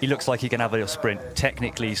he looks like he can have a little sprint.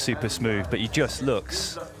 Technically super smooth, but he just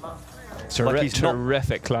looks like he's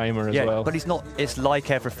terrific climber as well. But he's not. It's like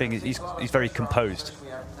everything. He's very composed.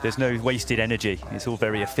 There's no wasted energy. It's all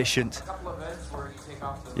very efficient.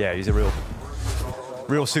 Yeah, he's a real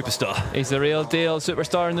superstar. He's the real deal,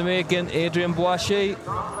 superstar in the making, Adrien Boischy.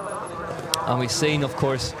 And we've seen, of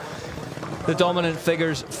course, the dominant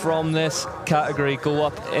figures from this category go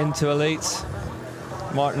up into elites.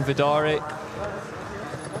 Martin Vidare,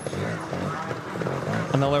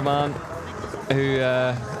 another man who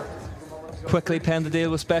quickly penned a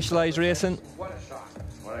deal with Specialized Racing.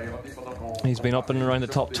 He's been up and around the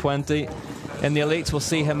top 20 in the elites. We'll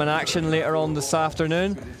see him in action later on this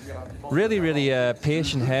afternoon. Really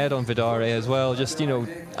patient head on Vidare as well. Just, you know,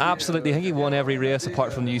 absolutely, I think he won every race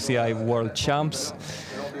apart from the UCI World Champs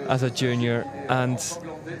as a junior. And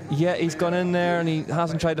yeah, he's gone in there and he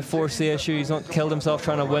hasn't tried to force the issue. He's not killed himself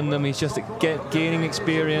trying to win them. He's just gaining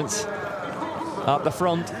experience at the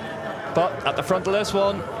front. But at the front of this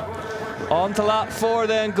one, on to lap 4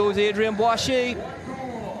 then goes Adrien Boischy.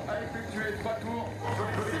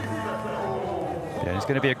 Yeah, it's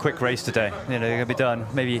going to be a quick race today. You know, they're going to be done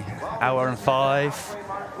maybe hour and 5.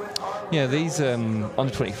 Yeah, these under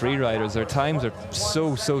 23 riders, their times are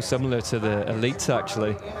so similar to the elites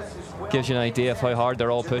actually. Gives you an idea of how hard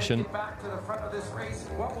they're all pushing.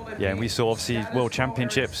 Yeah, and we saw obviously World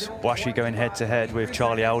Championships, Boischy going head to head with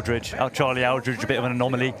Charlie Aldridge. Charlie Aldridge, a bit of an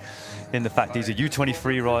anomaly in the fact he's a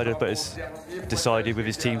U23 rider, but has decided with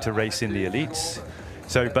his team to race in the elites.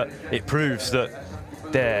 So, but it proves that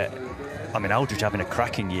I mean, Aldridge having a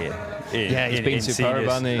cracking year. He's been superb,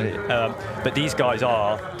 hasn't he? But these guys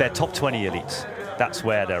they're top 20 elites. That's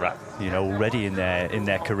where they're at, you know, already in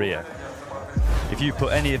their career. If you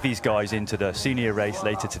put any of these guys into the senior race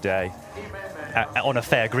later today, on a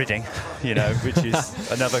fair gridding, you know, which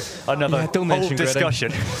is another whole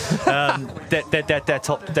discussion.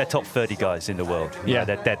 They're top 30 guys in the world. Yeah,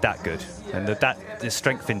 they're that good, and the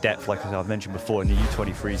strength in depth, like I've mentioned before, in the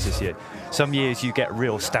U23s this year. Some years you get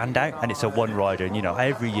real standout, and it's a one rider, and you know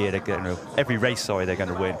every race they're going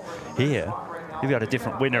to win. Here, you've got a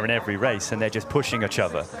different winner in every race, and they're just pushing each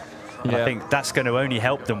other. And I think that's going to only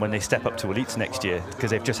help them when they step up to elites next year, because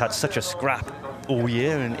they've just had such a scrap all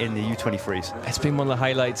year in the U23s. It's been one of the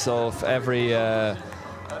highlights of every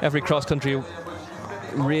cross-country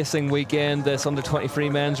racing weekend, this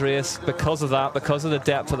under-23 men's race, because of that, because of the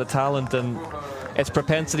depth of the talent and its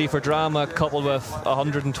propensity for drama, coupled with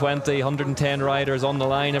 120, 110 riders on the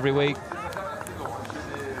line every week.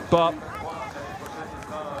 But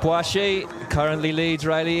Boischy currently leads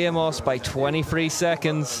Riley Amos by 23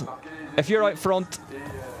 seconds. If you're out front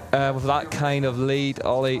with that kind of lead,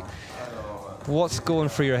 Ollie, what's going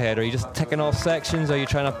through your head? Are you just ticking off sections? Are you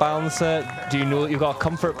trying to balance it? Do you know that you've got a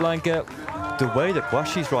comfort blanket? The way that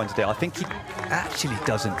Boischy's riding today, I think he actually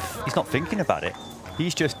he's not thinking about it.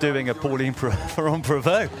 He's just doing a Pauline Ferrand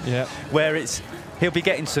Prevot, where he'll be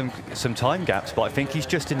getting some time gaps, but I think he's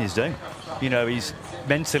just in his zone. You know, he's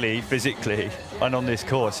mentally, physically, and on this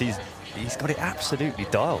course, he's got it absolutely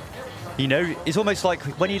dialed. You know, it's almost like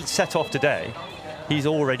when he set off today, he's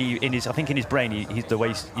already in his brain,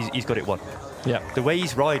 he's got it won. Yeah. The way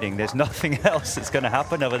he's riding, there's nothing else that's going to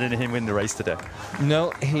happen other than him win the race today.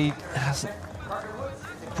 No, he hasn't,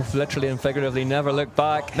 literally and figuratively, never looked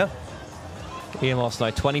back. No. Amos now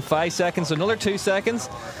 25 seconds, so another 2 seconds.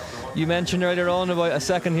 You mentioned earlier on about a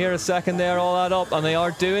second here, a second there, all that up, and they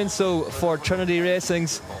are doing so for Trinity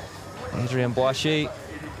Racing's Adrien Boissy.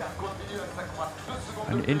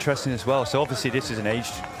 And interesting as well, so obviously this is an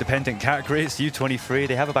age-dependent category. It's U23.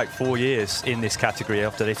 They have about 4 years in this category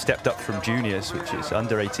after they've stepped up from juniors, which is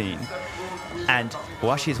under 18. And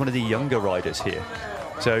Boissy is one of the younger riders here.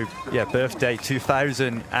 So, yeah, birthday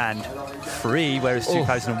 2003, whereas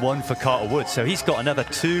 2001 for Carter Wood. So he's got another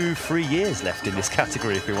 2-3 years left in this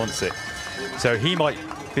category if he wants it. So he might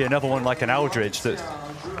be another one like an Aldridge that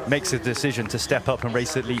makes a decision to step up and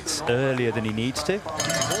race elites earlier than he needs to.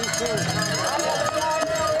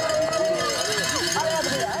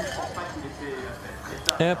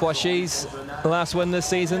 Yeah, Boissy's last win this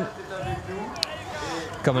season.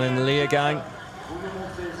 Coming in the Leah gang.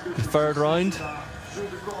 The third round.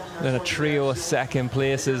 Then a trio of second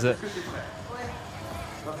places at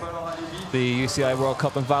the UCI World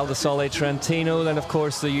Cup in Val di Sole Trentino. Then, of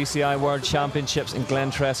course, the UCI World Championships in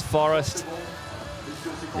Glentress Forest.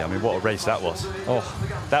 Yeah, I mean, what a race that was. Oh,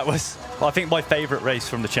 that was, I think, my favourite race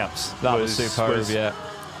from the champs. That was superb, yeah.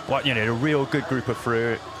 What, you know, a real good group of four,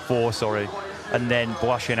 and then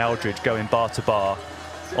Boissy and Aldridge going bar to bar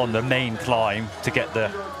on the main climb to get the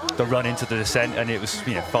run into the descent, and it was,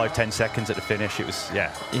 you know, 5-10 seconds at the finish. It was,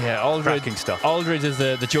 yeah, cracking stuff. Aldridge is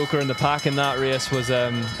the joker in the pack in that race. Was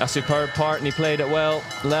a superb part, and he played it well.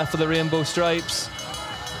 Left for the rainbow stripes.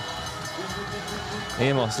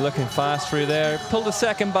 Amos looking fast through there. Pulled a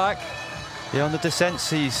second back. Yeah, on the descents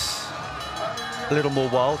he's a little more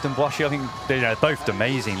wild than Boissy. I think they're both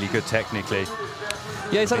amazingly good technically.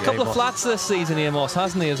 Yeah, he's had a couple of flats this season, Amos,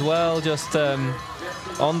 hasn't he, as well? Just on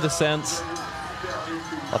descents.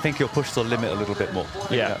 I think he'll push the limit a little bit more.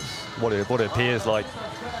 Yeah. That's what it appears like.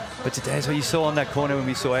 But today is what you saw on that corner when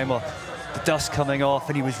we saw Amos, the dust coming off,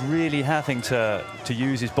 and he was really having to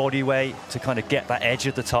use his body weight to kind of get that edge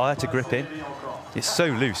of the tyre to grip in. It's so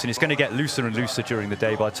loose, and it's going to get looser and looser during the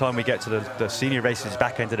day. By the time we get to the senior races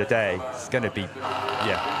back end of the day, it's going to be,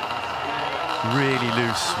 yeah, really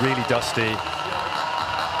loose, really dusty.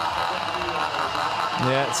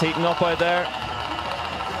 Yeah, it's heating up out there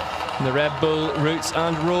in the Red Bull Roots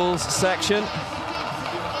and Rules section.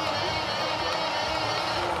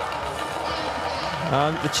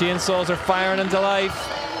 And the chainsaws are firing into life.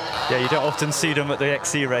 Yeah, you don't often see them at the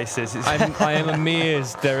XC races. I am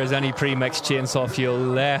amazed there is any pre-mixed chainsaw fuel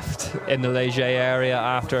left in the Léger area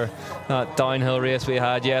after that downhill race we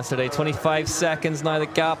had yesterday. 25 seconds now, the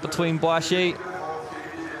gap between Boissy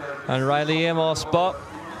and Riley Amos. But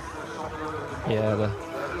yeah,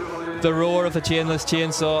 the roar of a chainless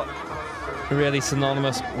chainsaw, really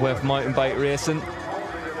synonymous with mountain bike racing.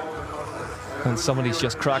 And somebody's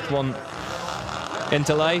just cracked one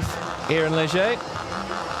into life here in Léger.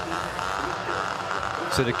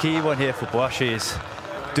 So the key one here for Boissy is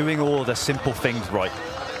doing all the simple things right.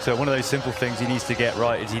 So one of those simple things he needs to get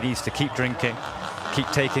right is he needs to keep drinking, keep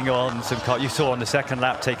taking on some, you saw on the second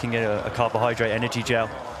lap, taking a carbohydrate energy gel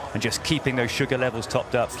and just keeping those sugar levels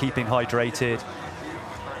topped up, keeping hydrated,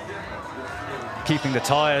 keeping the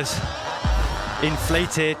tires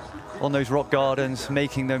inflated on those rock gardens,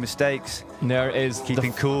 making no mistakes. There is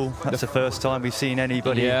keeping cool. That's the first time we've seen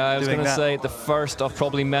anybody doing that. Yeah, I was going to say the first of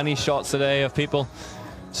probably many shots today of people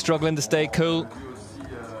struggling to stay cool.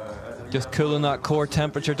 Just cooling that core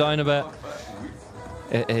temperature down a bit.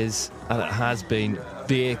 It is, and it has been,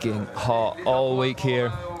 baking hot all week here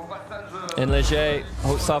in Léger,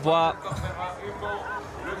 Haute-Savoie.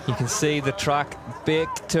 You can see the track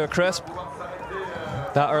baked to a crisp.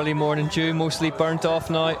 That early morning dew mostly burnt off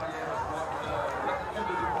now.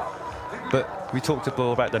 But we talked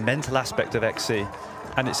about the mental aspect of XC,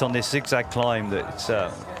 and it's on this zigzag climb that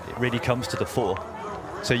it really comes to the fore.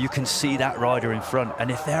 So you can see that rider in front,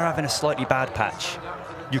 and if they're having a slightly bad patch,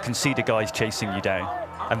 you can see the guys chasing you down.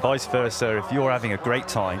 And vice versa, if you're having a great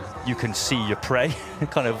time, you can see your prey,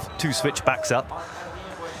 kind of two switchbacks up.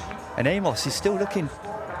 And Amos is still looking,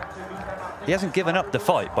 he hasn't given up the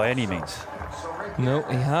fight by any means. No,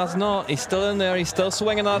 he has not. He's still in there, he's still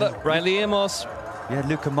swinging at it. Riley Amos. Yeah,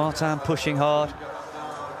 Luca Martin pushing hard.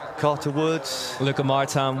 Carter Woods. Luca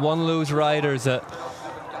Martin, one of those riders that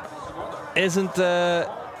isn't,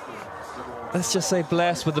 let's just say,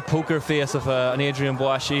 blessed with the poker face of an Adrien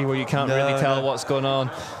Boissy, where you can't really tell what's going on.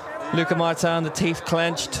 Luca Martin, the teeth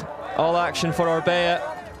clenched. All action for Orbea.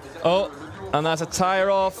 Oh, and that's a tyre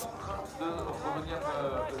off.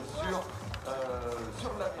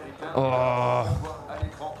 Oh.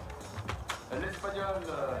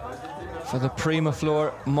 For the Prima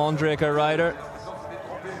Floor Mondraker rider.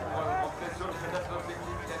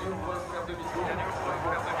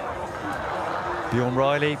 Bjorn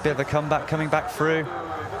Riley, bit of a comeback coming back through.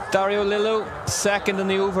 Dario Lillo, second in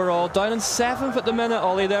the overall, down in 7th at the minute.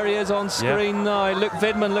 Ollie, there he is on screen now. Luke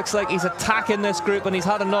Vidman looks like he's attacking this group, and he's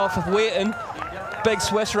had enough of waiting. Big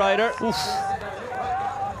Swiss rider. Oof.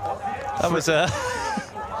 That was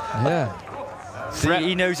yeah.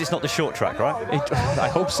 He knows it's not the short track, right? I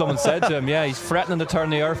hope someone said to him, yeah, he's threatening to turn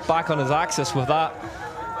the Earth back on his axis with that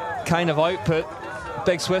kind of output.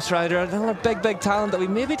 Big Swiss rider, another big talent that we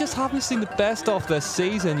maybe just haven't seen the best of this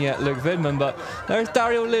season yet, Luke Vidman. But there's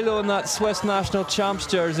Dario Lillo in that Swiss national champs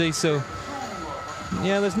jersey. So,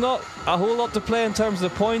 yeah, there's not a whole lot to play in terms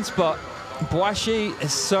of the points, but Boissy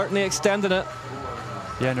is certainly extending it.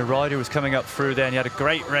 Yeah, and the rider was coming up through there, and he had a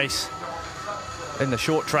great race in the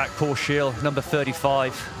short track. Paul Schiel, number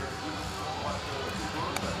 35.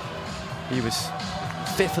 He was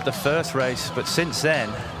 5th at the first race, but since then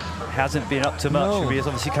hasn't been up to much. No. He is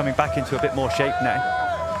obviously coming back into a bit more shape now.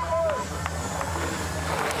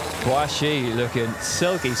 Boissy looking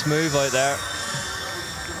silky smooth out there.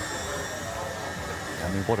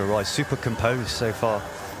 I mean, what a ride. Super composed so far.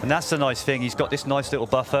 And that's the nice thing. He's got this nice little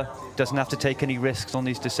buffer. Doesn't have to take any risks on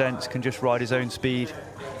these descents. Can just ride his own speed.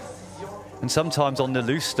 And sometimes on the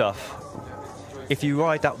loose stuff, if you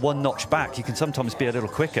ride that one notch back, you can sometimes be a little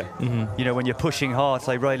quicker. You know, when you're pushing hard,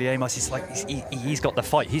 like Riley Amos, it's like he's got the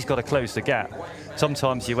fight. He's got to close the gap.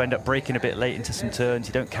 Sometimes you end up braking a bit late into some turns.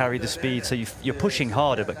 You don't carry the speed, so you're pushing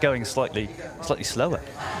harder, but going slightly slower.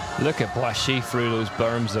 Look at Boissy through those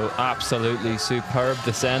berms, though. Absolutely superb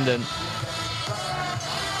descending.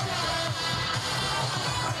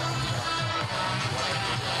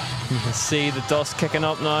 You can see the dust kicking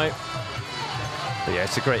up now. But yeah,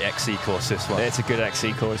 it's a great XC course, this one. It's a good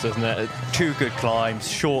XC course, isn't it? 2 good climbs,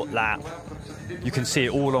 short lap. You can see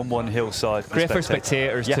it all on one hillside. Great for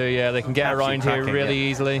spectators too, yeah. They can get around here really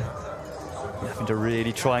easily. Having to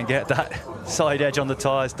really try and get that side edge on the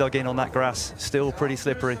tyres, dug in on that grass. Still pretty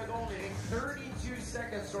slippery. 32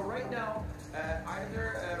 seconds. So right now,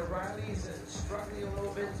 either Riley's struggling a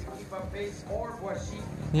little bit to keep up pace, or Boissy.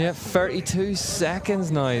 Yeah, 32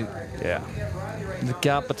 seconds now. Yeah. The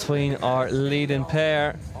gap between our leading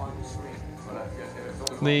pair.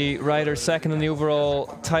 The rider second in the overall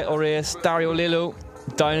title race, Dario Lillo,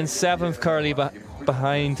 down in 7th currently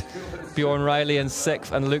behind Bjorn Riley in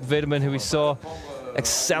 6th, and Luke Vidman, who we saw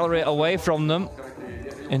accelerate away from them,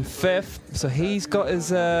 in 5th. So he's got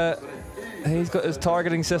his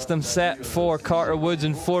targeting system set for Carter Woods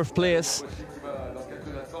in 4th place.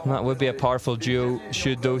 And that would be a powerful duo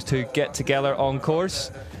should those two get together on course.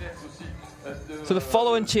 So the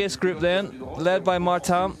following chase group then, led by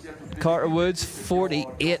Martin, Carter Woods,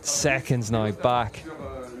 48 seconds now back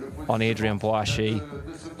on Adrien Boissy.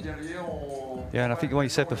 Yeah, and I think what you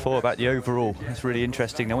said before about the overall, it's really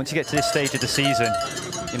interesting. Now, once you get to this stage of the season,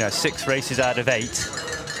 you know, 6 races out of 8,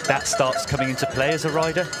 that starts coming into play as a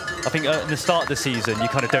rider. I think at the start of the season, you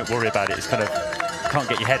kind of don't worry about it. It's kind of, can't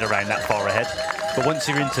get your head around that far ahead. But once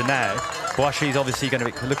you're into now, Boissy's obviously going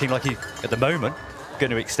to be looking like he, at the moment,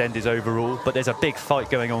 going to extend his overall, but there's a big fight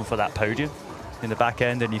going on for that podium in the back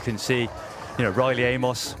end, and you can see, you know, Riley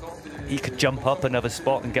Amos, he could jump up another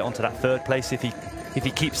spot and get onto that 3rd place if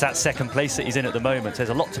he keeps that 2nd place that he's in at the moment. So there's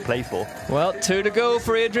a lot to play for. Well, 2 to go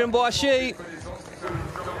for Adrien Boissy.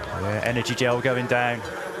 Yeah, energy gel going down.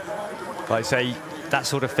 Like I say, that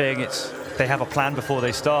sort of thing, they have a plan before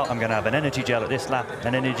they start. I'm going to have an energy gel at this lap,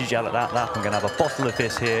 an energy gel at that lap. I'm going to have a bottle of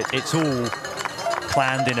this here. It's all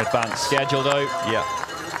planned in advance. Scheduled out.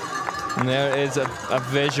 Yeah. And there is a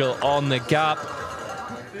visual on the gap.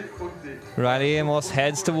 Riley Amos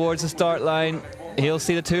heads towards the start line. He'll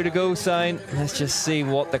see the 2 to go sign. Let's just see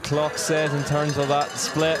what the clock says in terms of that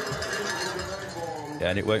split. Yeah,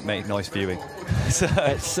 and it won't make nice viewing. So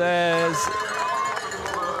it says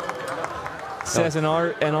in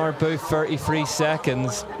our booth 33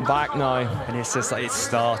 seconds back now. And it's just like it's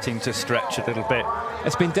starting to stretch a little bit.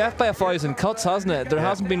 It's been death by 1,000 cuts, hasn't it? There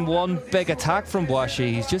hasn't been one big attack from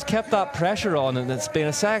Boissy. He's just kept that pressure on, and it's been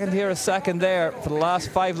a second here, a second there for the last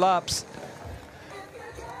 5 laps.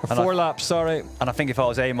 Or 4 laps, sorry. And I think if I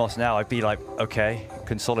was Amos now, I'd be like, okay,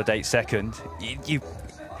 consolidate 2nd.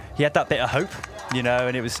 He had that bit of hope, you know,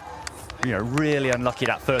 and it was, you know, really unlucky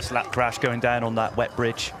that 1st lap crash going down on that wet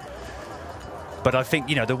bridge. But I think,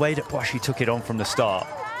 you know, the way that Boissy took it on from the start,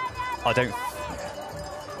 I don't...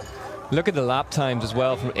 Look at the lap times as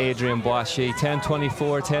well from Adrien Boissy.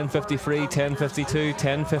 10:24, 10:53, 10:52,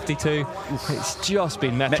 10:52. It's just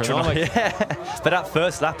been metronomic. Yeah. But that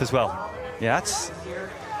 1st lap as well. Yeah, that's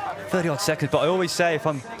 30-odd seconds. But I always say, if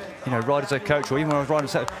I'm, you know, riding as a coach, or even when I was riding,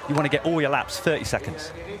 you want to get all your laps 30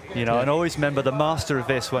 seconds. You know, and I always remember the master of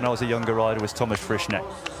this when I was a younger rider was Thomas Frischneck.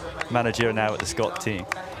 manager now at the Scott team.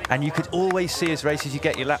 And you could always see as races, you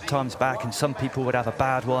get your lap times back, and some people would have a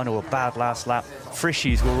bad one or a bad last lap.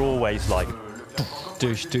 Frischies were always like,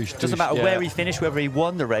 douche, douche, doesn't matter where he finished, whether he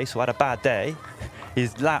won the race or had a bad day,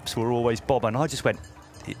 his laps were always bob. And I just went,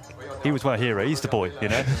 he was my hero, he's the boy, you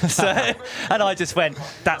know. So, and I just went,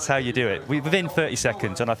 that's how you do it, within 30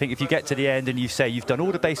 seconds. And I think if you get to the end and you say you've done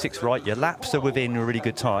all the basics right, your laps are within a really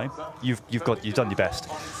good time, you've done your best.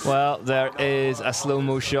 Well, there is a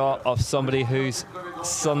slow-mo shot of somebody whose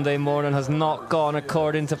Sunday morning has not gone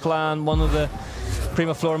according to plan. One of the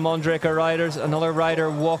Prima Flor Mondraker riders, another rider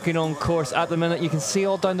walking on course at the minute. You can see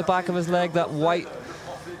all down the back of his leg that white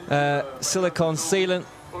silicone sealant.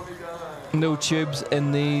 No tubes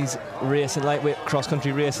in these racing, lightweight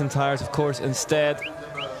cross-country racing tyres, of course. Instead,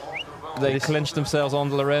 they clinch themselves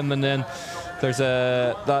onto the rim, and then there's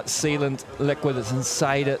that sealant liquid that's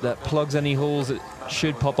inside it that plugs any holes that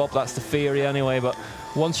should pop up. That's the theory anyway, but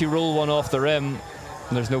once you roll one off the rim,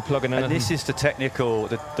 there's no plugging in it. And this is the technical,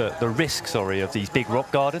 the risk, sorry, of these big rock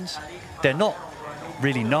gardens. They're not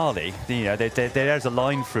really gnarly, you know, there's a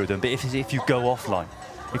line through them, but if you go offline,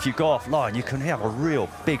 you can have a real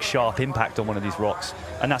big sharp impact on one of these rocks,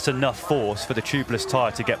 and that's enough force for the tubeless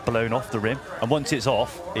tyre to get blown off the rim. And once it's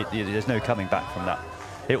off, there's no coming back from that.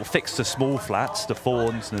 It will fix the small flats, the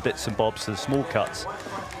thorns and the bits and bobs, the small cuts.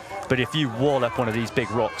 But if you wall up one of these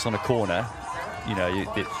big rocks on a corner, you know,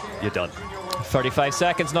 you're done. 35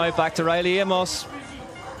 seconds now, back to Riley Amos.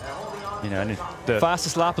 You know, and the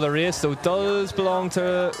fastest lap of the race, though, does belong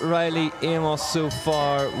to Riley Amos so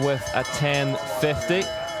far with a 10:50.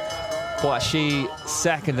 Boischi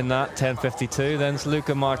second in that, 10:52. Then it's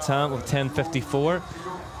Luca Martin with 10:54.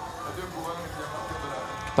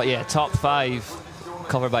 But yeah, top 5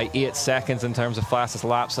 covered by 8 seconds in terms of fastest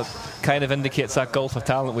laps. That kind of indicates that gulf of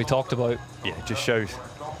talent we talked about. Yeah, it just shows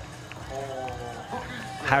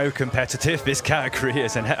how competitive this category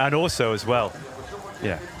is, and also as well,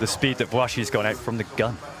 yeah, the speed that Boischi's gone out from the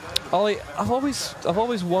gun. Ollie, I've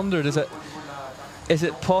always wondered, is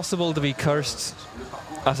it possible to be cursed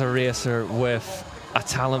as a racer with a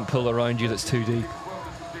talent pool around you that's too deep?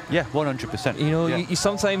 Yeah, 100%. You know, yeah.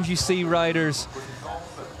 Sometimes you see riders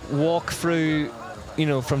walk through, you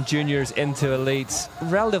know, from juniors into elites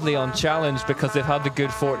relatively unchallenged because they've had the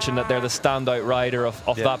good fortune that they're the standout rider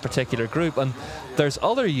of that particular group. And there's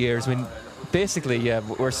other years, I mean, basically, yeah,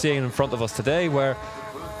 we're seeing in front of us today where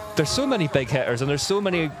there's so many big hitters and there's so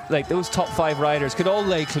many, like, those top 5 riders could all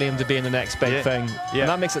lay claim to being the next big thing. Yeah. And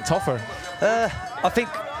that makes it tougher. I think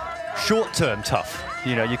short-term tough,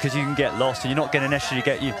 you know, because you can get lost and you're not going to necessarily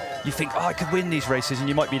get you think, oh, I could win these races, and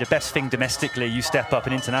you might be the best thing domestically. You step up,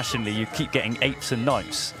 and internationally you keep getting 8s and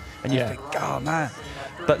 9s, and you think, oh man.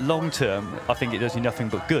 But long-term, I think it does you nothing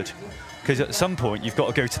but good, because at some point you've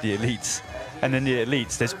got to go to the elites, and then the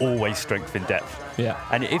elites, there's always strength in depth. Yeah.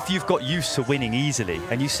 And if you've got used to winning easily,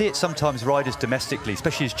 and you see it sometimes riders domestically,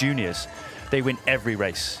 especially as juniors, they win every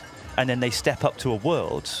race, and then they step up to a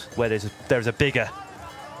world where there's a bigger,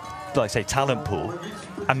 like say, talent pool,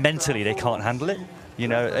 and mentally they can't handle it. You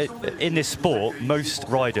know, in this sport, most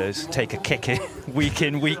riders take a kick in,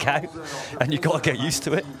 week out, and you've got to get used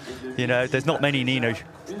to it. You know, there's not many Nino.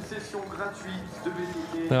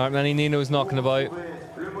 There aren't many Ninos knocking about.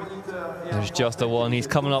 There's just the one. He's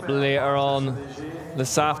coming up later on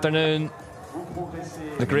this afternoon.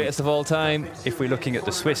 The greatest of all time. If we're looking at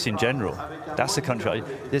the Swiss in general, that's the country.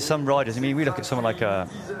 There's some riders. I mean, we look at someone like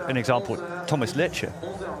an example, Thomas Litscher.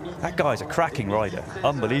 That guy's a cracking rider,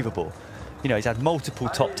 unbelievable. You know, he's had multiple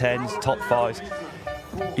top 10s, top 5s.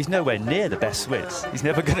 He's nowhere near the best Swiss. He's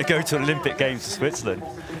never going to go to Olympic Games to Switzerland.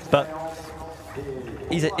 But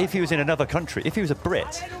if he was in another country, if he was a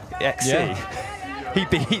Brit, XC, he'd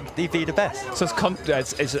be the best. So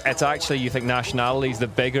it's actually, you think nationality is the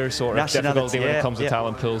bigger sort of difficulty when it comes to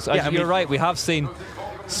talent pools. You're right, we have seen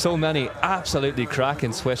so many absolutely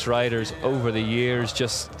cracking Swiss riders over the years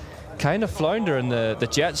just kind of flounder in the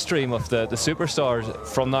jet stream of the superstars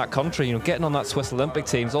from that country. You know, getting on that Swiss Olympic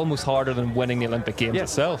team is almost harder than winning the Olympic Games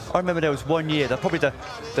itself. I remember there was one year that probably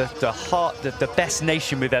the best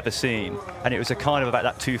nation we've ever seen, and it was a kind of about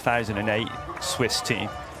that 2008 Swiss team.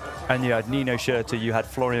 And you had Nino Schurter, you had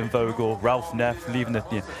Florian Vogel, Ralph Neff leaving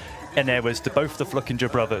and there was both the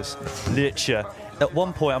Flukinger brothers, Litscher. At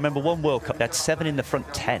one point, I remember one World Cup, they had 7 in the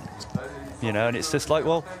front 10. You know, and it's just like,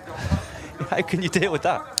 well, how can you deal with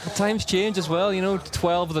that? Times change as well. You know,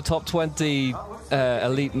 12 of the top 20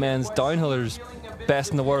 elite men's downhillers,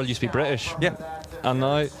 best in the world, used to be British. Yeah. And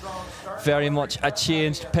now, very much a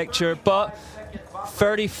changed picture. But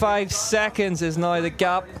 35 seconds is now the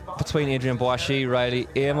gap between Adrien Boissy, Riley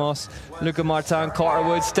Amos. Luca Martin, Carter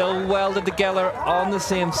Woods still welded together on the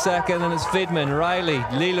same second, and it's Vidman, Riley,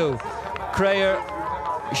 Lilo, Creyer,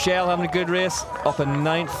 Shell having a good race, up in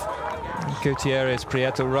 9th. Gutierrez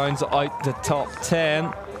Prieto rounds out the top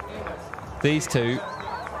 10. These two,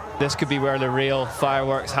 this could be where the real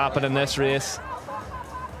fireworks happen in this race.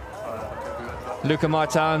 Luca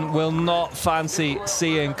Martin will not fancy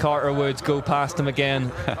seeing Carter Woods go past him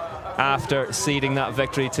again after ceding that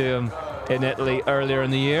victory to him in Italy earlier in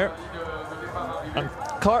the year. And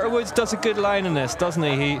Carter Woods does a good line in this, doesn't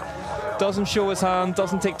he? He doesn't show his hand,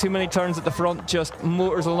 doesn't take too many turns at the front, just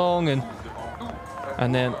motors along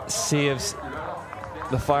and then saves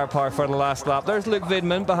the firepower for the last lap. There's Luke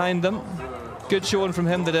Vidman behind them. Good showing from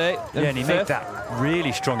him today. Yeah, and he made that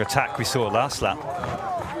really strong attack we saw last lap.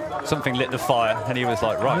 Something lit the fire, and he was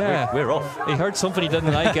like, right, yeah, we're off. He heard something he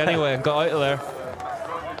didn't like anyway and got out of there.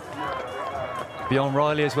 Beyond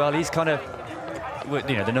Riley as well, he's kind of,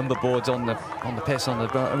 you know, the number boards on the piss on the.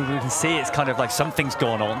 I mean, we can see it's kind of like something's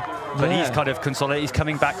gone on, but he's kind of consolidated. He's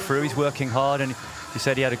coming back through. He's working hard, and he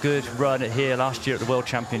said he had a good run at here last year at the World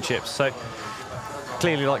Championships. So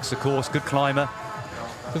clearly likes the course. Good climber.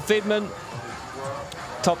 Vidman,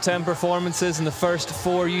 top 10 performances in the first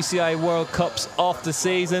 4 UCI World Cups of the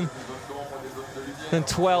season. Then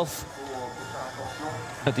 12th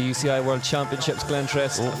at the UCI World Championships,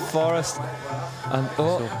 Glentress Forest. And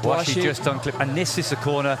Boissy just unclipped. And this is the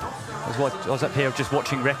corner. I was up here just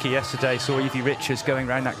watching Recce yesterday, saw Evie Richards going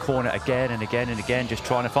around that corner again and again and again, just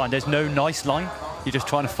trying to find. There's no nice line. You're just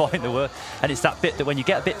trying to find the word. And it's that bit that when you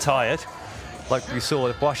get a bit tired, like we saw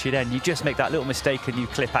with Boissy then, you just make that little mistake and you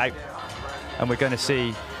clip out. And we're going to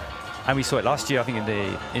see, and we saw it last year, I think,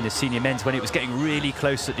 in the senior men's when it was getting really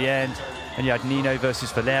close at the end, and you had Nino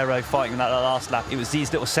versus Valero fighting that last lap. It was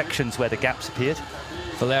these little sections where the gaps appeared.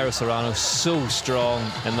 Valero Serrano so strong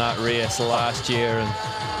in that race last year, and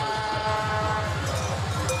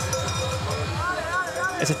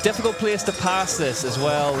it's a difficult place to pass this as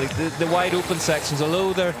well. Like the wide open sections,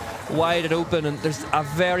 although they're wide and open, and there's a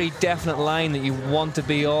very definite line that you want to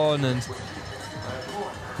be on, and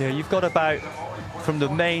yeah, you've got about from the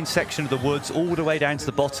main section of the woods all the way down to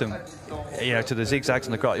the bottom, you know, to the zigzags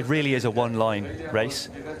on the grass. It really is a one-line race.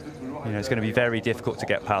 You know, it's going to be very difficult to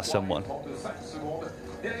get past someone.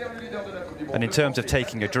 And in terms of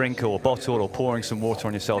taking a drink or a bottle or pouring some water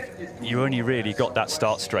on yourself, you only really got that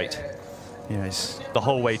start straight. You know, it's the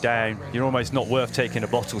whole way down. You're almost not worth taking a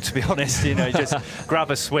bottle, to be honest. You know, just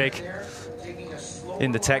grab a swig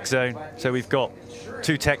in the tech zone. So we've got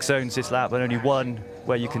 2 tech zones this lap, but only one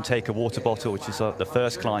where you can take a water bottle, which is the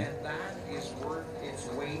first climb.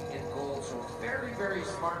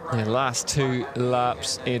 Yeah, last 2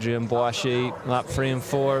 laps, Adrien Boissy, lap 3 and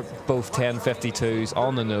 4, both 10:52s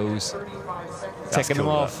on the nose. Taking them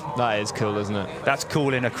off. That is cool, isn't it? That's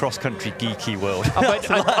cool in a cross-country geeky world.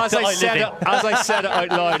 As I said it out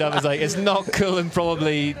loud, I was like, it's not cool in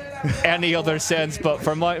probably any other sense, but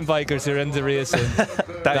for mountain bikers who are into racing,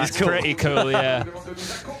 that's cool. Pretty cool, yeah.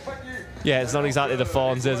 Yeah, it's not exactly the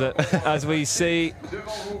Fawns, is it? As we see,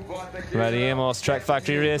 Riley Amos, Trek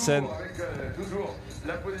Factory Racing,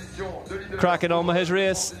 cracking on with his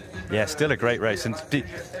race. Yeah, still a great race. And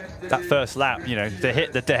that first lap, you know, to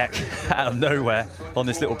hit the deck out of nowhere on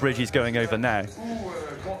this little bridge he's going over now,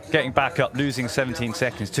 getting back up, losing 17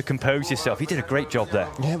 seconds to compose yourself. He did a great job there.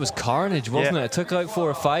 Yeah, it was carnage, wasn't it? It took out 4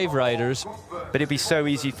 or 5 riders. But it'd be so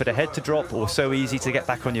easy for the head to drop or so easy to get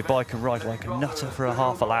back on your bike and ride like a nutter for a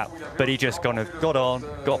half a lap. But he just kind of got on,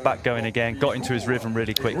 got back going again, got into his rhythm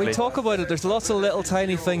really quickly. We talk about it. There's lots of little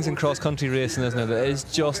tiny things in cross-country racing, isn't it? That is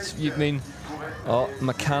just, you mean,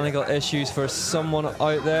 mechanical issues for someone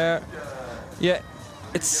out there. Yeah,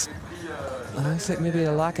 it's like maybe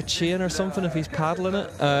a lack of chain or something if he's paddling it.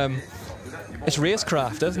 It's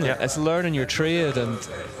racecraft, isn't it? Yeah. It's learning your trade, and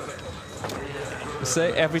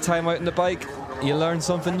say every time out on the bike you learn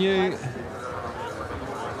something new.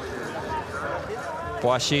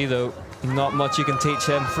 Boissy, though, not much you can teach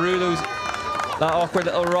him through that awkward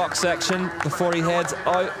little rock section before he heads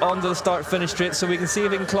out onto the start-finish straight. So we can see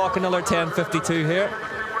if he can clock another 10:52 here.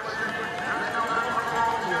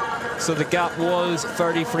 So the gap was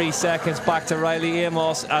 33 seconds back to Riley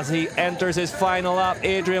Amos as he enters his final lap.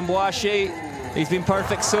 Adrien Boissy, he's been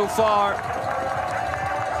perfect so far.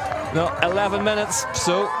 No, 11 minutes,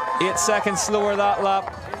 so 8 seconds slower that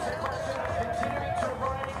lap.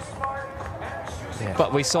 Yeah.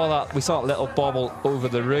 But we saw that little bobble over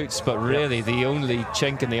the roots, but really the only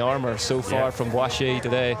chink in the armour so far from Boissy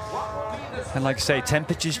today. And like I say,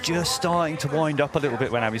 temperature's just starting to wind up a little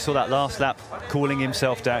bit now. We saw that last lap cooling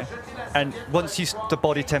himself down. And once the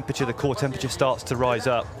body temperature, the core temperature starts to rise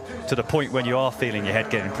up to the point when you are feeling your head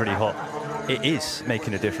getting pretty hot, it is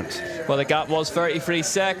making a difference. Well, the gap was 33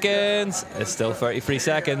 seconds. It's still 33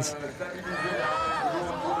 seconds.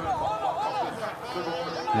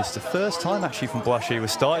 And it's the first time actually from Boischy we're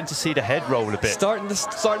starting to see the head roll a bit. Starting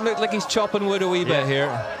to look like he's chopping wood a wee bit here.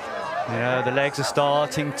 Yeah, the legs are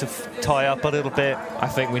starting to tie up a little bit. I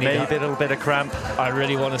think we need maybe a little bit of cramp. I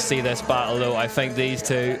really want to see this battle, though. I think these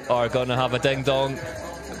two are going to have a ding-dong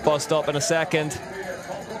bust up in a second.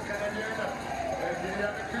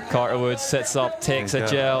 Carter Woods sits up, takes a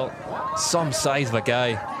gel. Some size of a guy.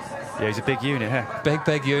 Yeah, he's a big unit, huh?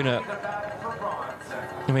 Big unit.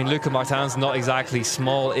 I mean, Luca Martin's not exactly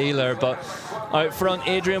small either, but out front,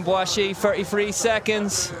 Adrien Boischy, 33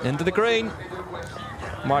 seconds into the green.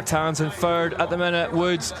 Martin's in third at the minute.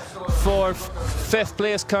 Woods fourth. Fifth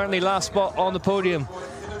place currently, last spot on the podium.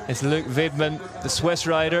 It's Luc Wiedmann, the Swiss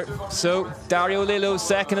rider. So Dario Lillo,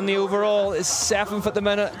 second in the overall, is seventh at the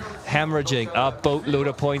minute. Hemorrhaging a boatload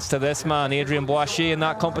of points to this man, Adrien Boischy, in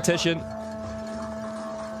that competition.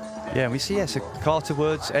 Yeah, we see, so Carter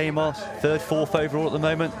Woods, Amos, third, fourth overall at the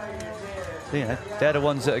moment. You know, they're the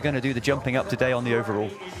ones that are going to do the jumping up today on the overall.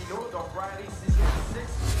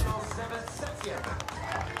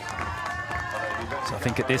 So I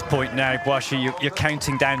think at this point now, Boischy, you're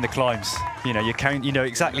counting down the climbs. You know, you know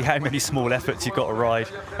exactly how many small efforts you've got to ride,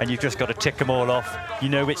 and you've just got to tick them all off. You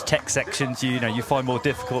know which tech sections you find more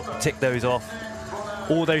difficult, tick those off.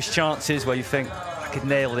 All those chances where you think, I could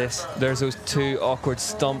nail this. There's those two awkward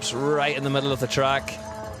stumps right in the middle of the track.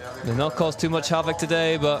 They've not caused too much havoc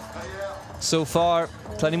today, but so far,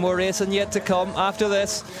 plenty more racing yet to come. After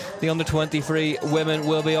this, the under-23 women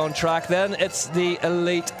will be on track. Then it's the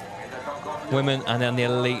elite women and then the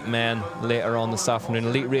elite men later on this afternoon.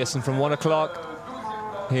 Elite racing from 1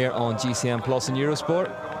 o'clock here on GCN Plus and Eurosport.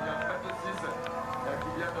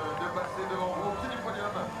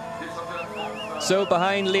 So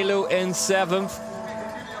behind Lillo in 7th,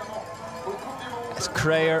 it's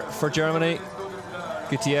Kreyer for Germany,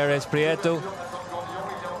 Gutierrez Prieto,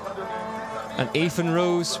 and Ethan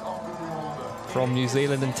Rose from New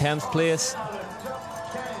Zealand in 10th place.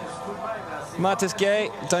 Mattis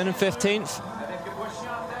Gay down in 15th.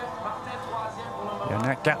 Yeah, and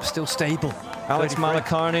that gap's still stable. Alex 33.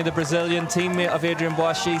 Malacarne, the Brazilian teammate of Adrien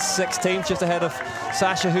Boischy, 16th, just ahead of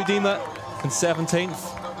Sasha Hudima in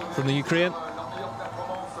 17th from the Ukraine.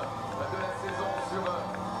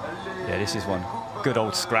 Yeah, this is one good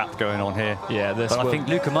old scrap going on here. Yeah, but I think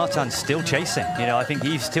Luca Martin's still chasing. You know, I think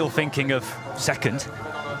he's still thinking of second.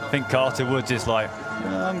 I think Carter Woods is like,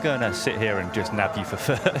 I'm going to sit here and just nab you for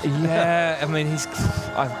third. Yeah, I mean,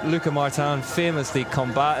 Luca Martin, famously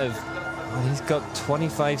combative. He's got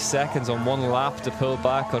 25 seconds on one lap to pull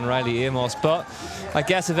back on Riley Amos. But I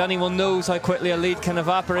guess if anyone knows how quickly a lead can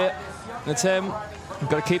evaporate, it's him. You've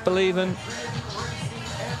got to keep believing.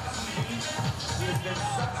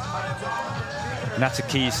 And that's a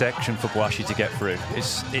key section for Boischy to get through.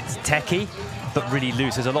 It's techie, but really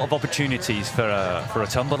loose. There's a lot of opportunities for a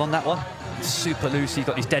tumble on that one. It's super loose. You've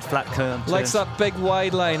got these dead flat turns. Likes that big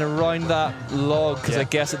wide line around that log, because I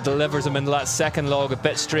guess it delivers him into that second log a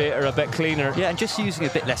bit straighter, a bit cleaner. Yeah, and just using a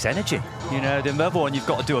bit less energy. You know, the other one, you've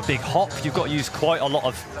got to do a big hop. You've got to use quite a lot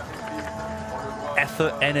of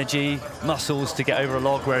effort, energy, muscles to get over a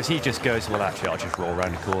log, whereas he just goes, well, actually, I'll just roll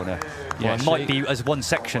around the corner. Yeah, it might be as one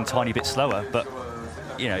section tiny bit slower, but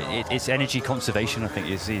you know, it's energy conservation, I think,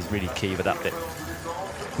 is really key with that bit.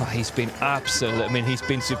 Well, he's been absolute. I mean, he's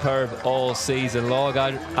been superb all season long,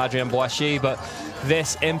 Adrien Boischy, but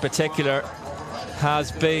this in particular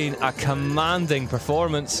has been a commanding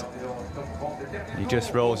performance. He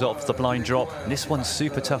just rolls off the blind drop. And this one's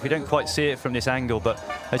super tough. You don't quite see it from this angle, but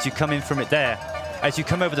as you come in from it there, as you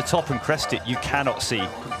come over the top and crest it, you cannot see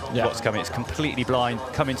what's coming. It's completely blind,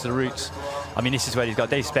 come into the roots. I mean, this is where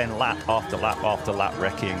they spend lap after lap after lap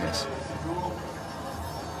wrecking this.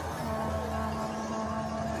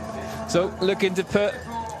 So looking to put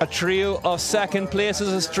a trio of second places,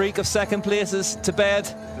 a streak of second places to bed.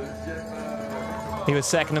 He was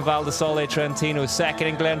second in Val di Sole Trentino, second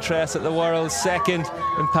in Glen Tress at the World, second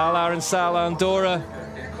in Palar and Sala Andorra.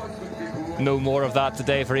 No more of that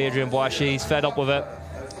today for Adrien Boischy. He's fed up with it.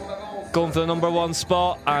 Going for the #1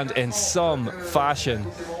 spot, and in some fashion.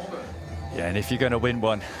 Yeah, and if you're going to win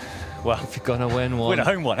one, well, if you're going to win one, win a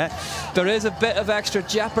home one, eh? There is a bit of extra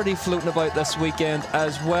jeopardy floating about this weekend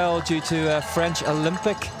as well, due to a French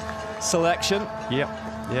Olympic selection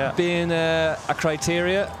being a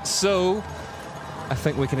criteria. So I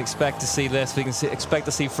think we can expect to see this. We can expect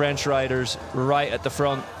to see French riders right at the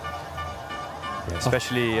front. Yeah,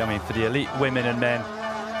 especially, I mean, for the elite women and men,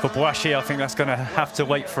 For Boashi, I think that's going to have to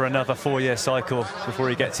wait for another 4-year cycle before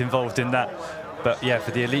he gets involved in that. But yeah, for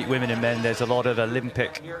the elite women and men, there's a lot of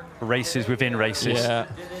Olympic races within races. Yeah,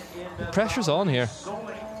 the pressure's on here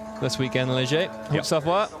this weekend, Léger. Yep.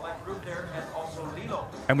 Savoie.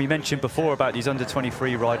 And we mentioned before about these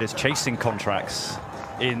under-23 riders chasing contracts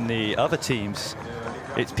in the other teams.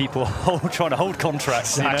 It's people trying to hold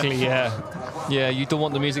contracts. Exactly, you know? yeah. Yeah, you don't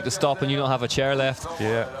want the music to stop and you don't have a chair left.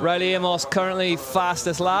 Yeah. Riley Amos currently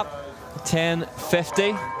fastest lap,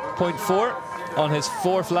 10:50.4 on his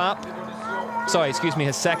 4th lap. Sorry, excuse me,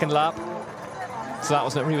 his 2nd lap. So that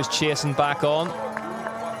wasn't, he was chasing back on.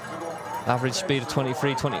 Average speed of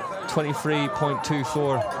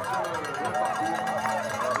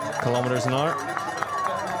 23.24 kilometers an hour.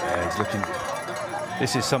 Yeah, he's looking.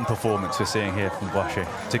 This is some performance we're seeing here from Boashi.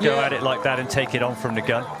 To go at it like that and take it on from the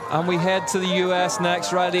gun. And we head to the US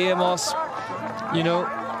next. Riley Amos, you know,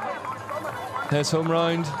 his home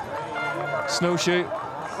round, snowshoe.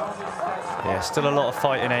 Yeah, still a lot of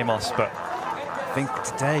fight in Amos, but I think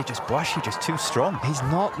today just Boashi just too strong. He's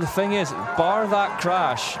not, the thing is, bar that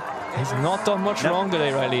crash, he's not done much wrong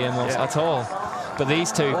today, Riley Amos, at all. But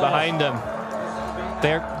these two behind him,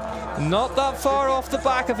 they're not that far off the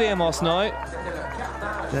back of Amos now.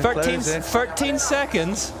 13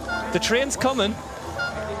 seconds. The train's coming.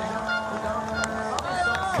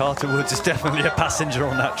 Carter Woods is definitely a passenger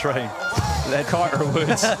on that train. Carter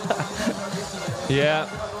Woods. Yeah.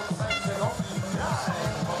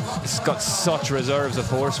 He's got such reserves of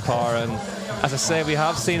horsepower, and as I say, we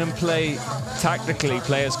have seen him play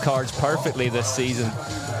his cards perfectly this season.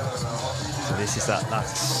 So this is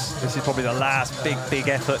this is probably the last big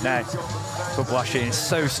effort now for Boashi. It's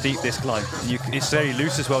so steep, this climb. It's very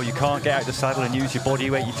loose as well. You can't get out the saddle and use your body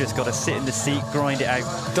weight. You've just got to sit in the seat, grind it out.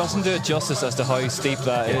 Doesn't do it justice as to how steep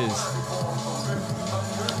that is.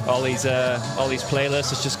 All these playlists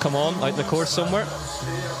has just come on out in the course somewhere.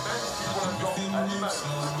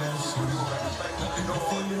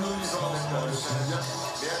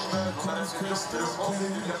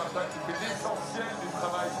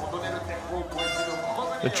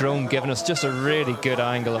 The drone giving us just a really good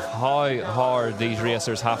angle of how hard these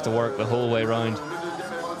racers have to work the whole way around.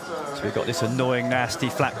 So we've got this annoying, nasty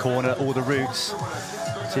flat corner, all the routes.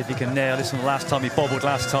 See if he can nail this one. Last time he bobbled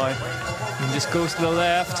last time. And just goes to the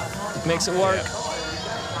left, makes it work. Yeah.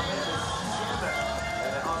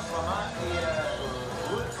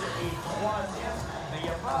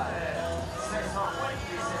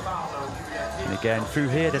 And again, through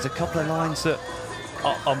here, there's a couple of lines that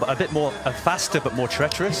are a bit more faster but more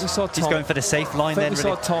treacherous. He's going for the safe line then. We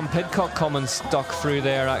saw Tom Pidcock coming stuck through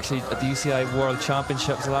there actually at the UCI World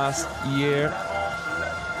Championships last year.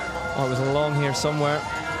 Or it was along here somewhere.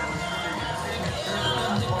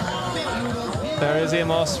 There is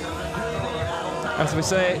Amos. As we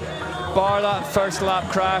say, bar that first lap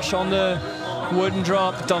crash on the wooden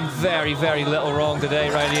drop, done very, very little wrong today,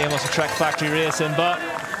 Riley Amos of Trek Factory Racing, but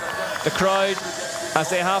the crowd, as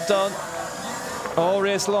they have done all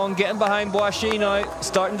race long, getting behind Boashi now,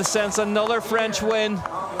 starting to sense another French win.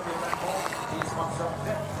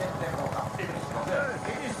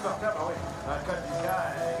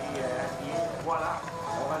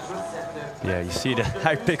 Yeah, you see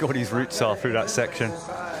how big all these routes are through that section.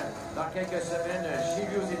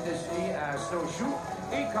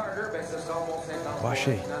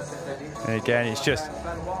 Boashi. And again, it's just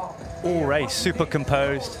all race, super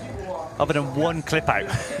composed, other than one clip out.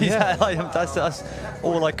 Yeah. that's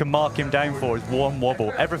all I can mark him down for is one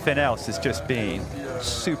wobble. Everything else is just being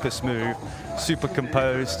super smooth, super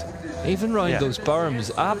composed. Even round those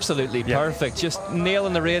berms, absolutely perfect. Just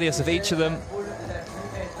nailing the radius of each of them.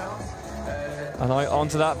 And now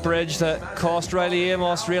onto that bridge that cost Riley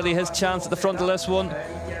Amos really his chance at the front of this one.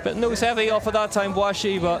 But nose heavy off at that time,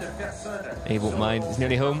 Boashi, but he won't mind. He's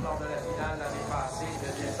nearly home.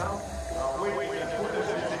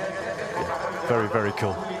 Very, very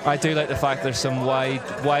cool. I do like the fact there's some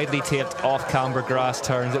widely taped off-camber grass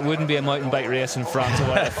turns. It wouldn't be a mountain bike race in France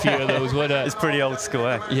without a few of those, would it? It's pretty old school,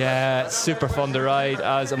 eh? Yeah, it's super fun to ride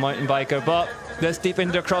as a mountain biker, but this deep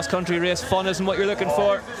into a cross-country race, fun isn't what you're looking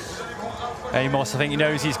for. Amos, I think he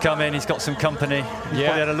knows he's coming. He's got some company. He's probably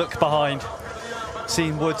had a look behind.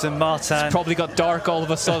 Seen Woods and Martin. It's probably got dark all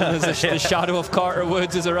of a sudden as the shadow of Carter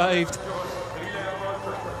Woods has arrived.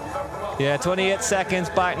 Yeah, 28 seconds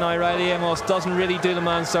back now. Riley Amos doesn't really do the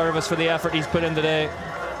man service for the effort he's put in today.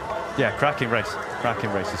 Yeah, cracking race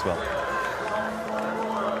as well.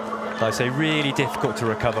 Like I say, really difficult to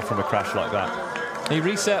recover from a crash like that. He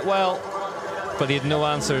reset well, but he had no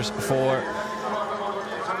answers for...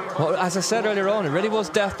 Well, as I said earlier on, it really was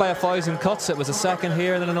death by 1,000 cuts. It was a second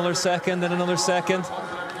here, then another second, then another second.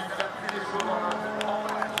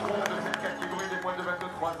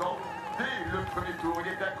 tour.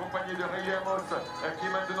 Il est accompagné de Ramos, qui est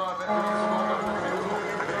maintenant à 20 secondes.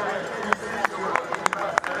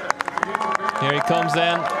 Here he comes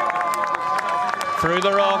then, through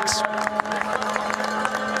the rocks.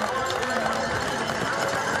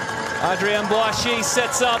 Adrien Boissy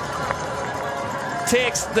sits up,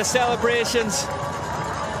 takes the celebrations.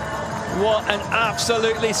 What an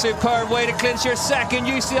absolutely superb way to clinch your second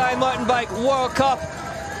UCI Mountain Bike World Cup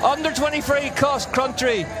under 23 cross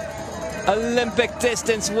country Olympic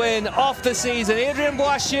distance win of the season. Adrien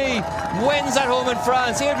Boissy wins at home in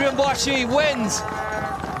France. Adrien Boissy wins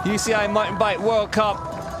UCI Mountain Bike World Cup.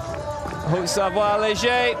 Haute-Savoie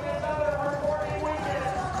Léger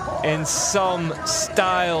in some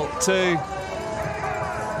style too.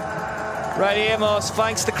 Riley Amos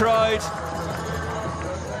thanks the crowd.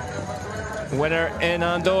 Winner in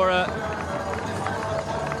Andorra.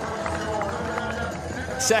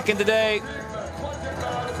 Second today,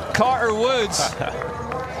 Carter Woods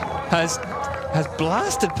has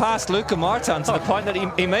blasted past Luca Martin to the point that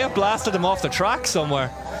he may have blasted him off the track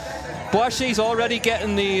somewhere. Boissy's already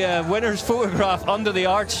getting the winner's photograph under the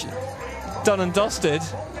arch done and dusted.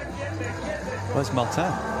 Where's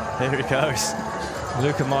Martin? Here he goes.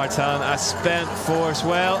 Luca Martin, a spent force.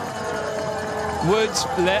 Well, Woods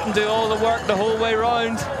let him do all the work the whole way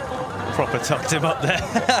round. Proper tucked him up there.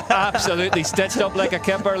 Absolutely stitched up like a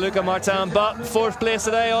kipper, Luca Martin. But fourth place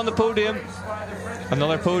today on the podium.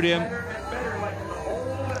 Another podium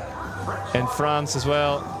in France as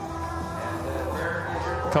well.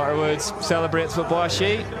 Carter Woods celebrates with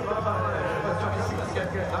Boissy.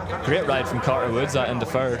 Great ride from Carter Woods that in the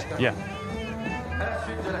third. Yeah.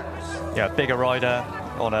 Yeah, bigger rider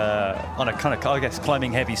on a kind of, I guess,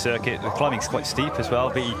 climbing heavy circuit. The climbing's quite steep as well,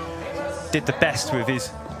 but he did the best with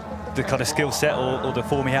the kind of skill set or the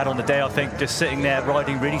form he had on the day, I think, just sitting there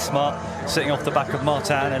riding really smart, sitting off the back of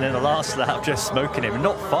Martin, and then the last lap just smoking him.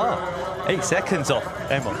 Not far, 8 seconds off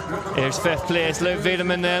Emil. Here's fifth place, Luke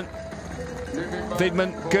Wiedemann then.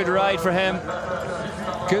 Wiedemann, good ride for him.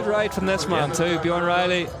 Good ride from this man too, Bjorn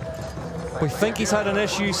Riley. We think he's had an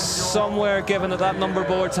issue somewhere, given that number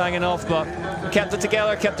board's hanging off, but kept it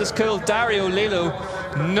together, kept us cool. Dario Lillo,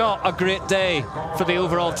 not a great day for the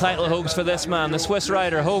overall title hopes for this man. The Swiss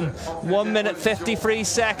rider home 1 minute 53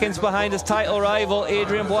 seconds behind his title rival,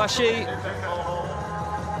 Adrien Boissy.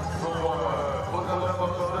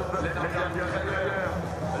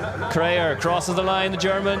 Kreyer crosses the line, the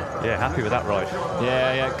German. Yeah, happy with that ride.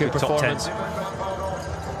 Yeah, good performance.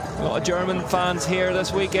 A lot of German fans here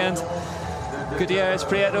this weekend. Gutierrez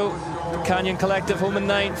Prieto, Canyon Collective home in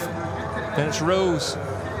 9th. Then it's Rose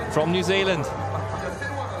from New Zealand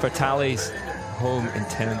for Tallies home in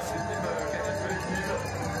 10th.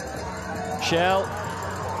 Shell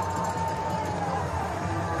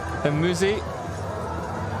and Musi.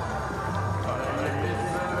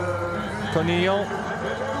 Cornillon.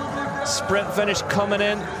 Sprint finish coming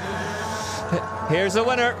in. Here's the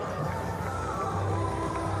winner.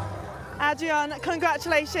 Adrien,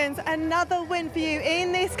 congratulations. Another win for you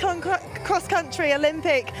in this cross-country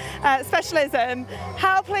Olympic specialism.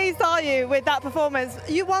 How pleased are you with that performance?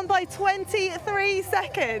 You won by 23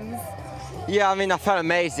 seconds. Yeah, I mean, I felt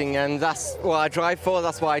amazing, and that's what I drive for,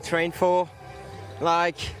 that's what I train for.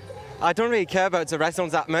 Like, I don't really care about the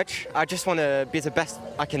results that much. I just want to be the best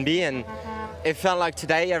I can be, and it felt like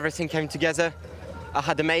today everything came together. I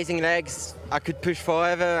had amazing legs, I could push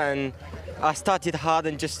forever, and I started hard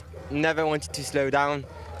and just never wanted to slow down.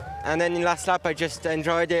 And then in last lap I just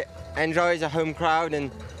enjoyed it, enjoyed the home crowd, and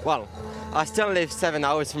well, I still live 7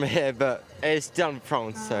 hours from here, but it's still in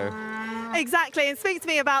France, so. Exactly, and speak to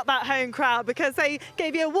me about that home crowd, because they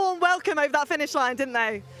gave you a warm welcome over that finish line, didn't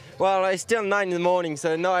they? Well, it's still 9 in the morning,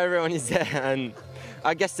 so not everyone is there, and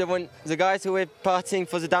I guess the guys who were partying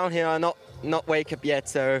for the downhill are not wake up yet,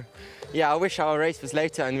 so yeah, I wish our race was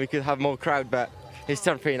later and we could have more crowd, but it's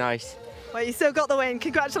still pretty nice. Well, you still got the win.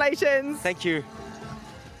 Congratulations. Thank you.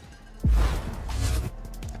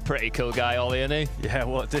 Pretty cool guy, Ollie, isn't he? Yeah,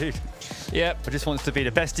 what dude? Yep. I just wants to be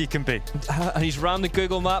the best he can be. And he's ran the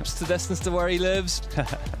Google Maps to distance to where he lives.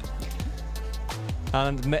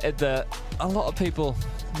 And admitted that a lot of people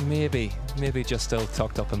maybe just still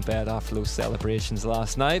tucked up in bed after those celebrations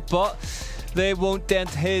last night, but they won't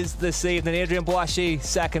dent his this evening. Adrien Boissy,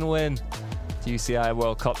 second win UCI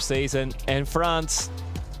World Cup season in France.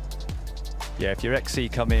 Yeah, if you're XC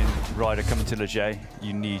rider coming to Léger,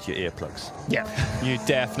 you need your earplugs. Yeah, you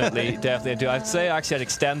definitely do. I'd say actually I'd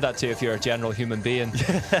extend that to if you're a general human being.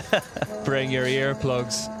 Bring your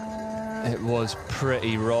earplugs. It was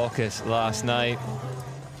pretty raucous last night.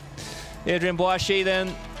 Adrien Boissy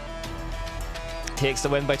then takes the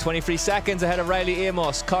win by 23 seconds ahead of Riley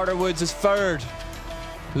Amos. Carter Woods is third.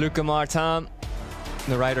 Luca Martin,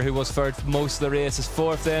 the rider who was third most of the race, is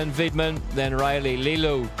fourth. Then Widman, then Riley,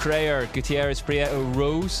 Lilo, Creyer, Gutierrez, Prieto,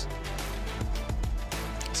 Rose.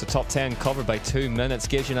 So top 10 covered by 2 minutes.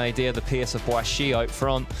 Gives you an idea of the pace of Boishy out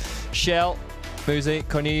front. Shell, Musi,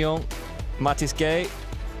 Cornillon, Matis Gay,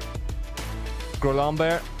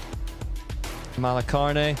 Grolambert,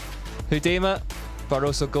 Malacarne, Hudema,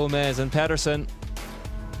 Barroso Gomez and Pedersen.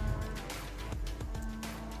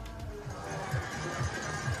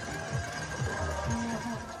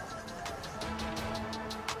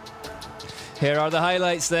 Here are the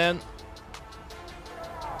highlights then.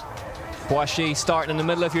 Boishy starting in the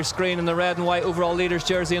middle of your screen in the red and white overall leaders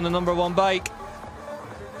jersey on the #1 bike.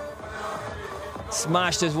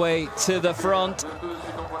 Smashed his way to the front.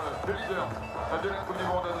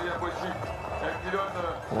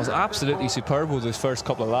 Was absolutely superb with his first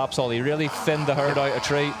couple of laps. He really thinned the herd out a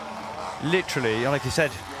treat. Literally, like you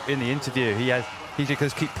said in the interview, he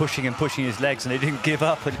just keep pushing and pushing his legs, and he didn't give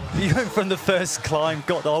up. And he went from the first climb,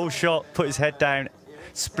 got the whole shot, put his head down,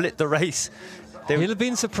 split the race. He'll have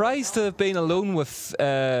been surprised to have been alone with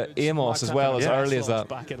Amos as well as early as that.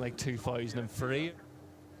 Back in like 2003.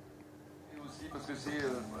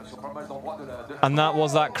 And that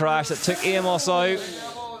was that crash that took Amos out.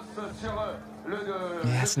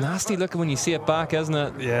 Yeah, it's nasty looking when you see it back, isn't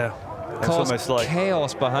it? Yeah. It's Caused almost like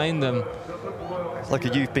chaos behind them. It's like a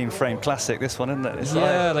youth beam frame classic, this one, isn't it? It's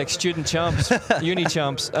like student champs, uni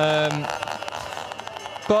champs. But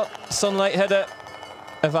sunlight hit it,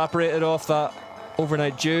 evaporated off that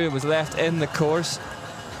overnight dew. It was left in the course.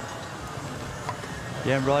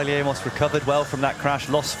 Yeah, and Riley Amos recovered well from that crash.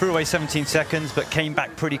 Threw away 17 seconds, but came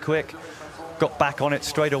back pretty quick. Got back on it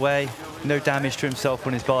straight away. No damage to himself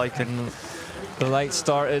on his bike. And the light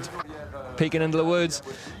started peeking into the woods.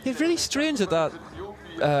 It's really strange that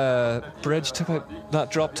bridge took out, that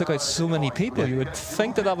drop took out so many people. You would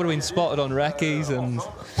think that would have been spotted on recce's, and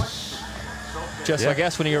just I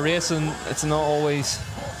guess when you're racing, it's not always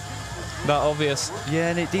that obvious. Yeah,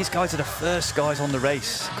 and these guys are the first guys on the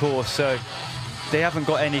race course, so they haven't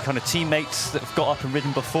got any kind of teammates that have got up and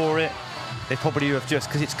ridden before it. They probably have just,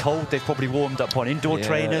 because it's cold, they've probably warmed up on indoor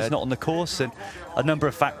trainers, not on the course, and a number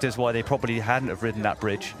of factors why they probably hadn't have ridden that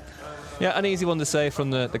bridge. Yeah, an easy one to say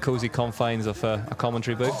from the cosy confines of a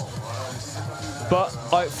commentary booth. But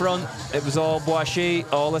out front, it was all Boishy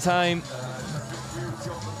all the time.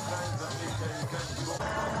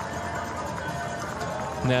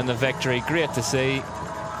 And then the victory, great to see.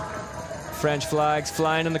 French flags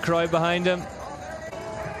flying in the crowd behind him.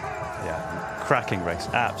 Yeah, cracking race,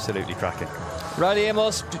 absolutely cracking. Riley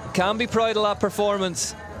Amos can be proud of that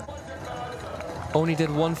performance. Only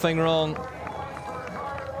did one thing wrong.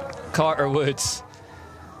 Carter Woods,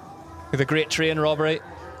 with a great train robbery,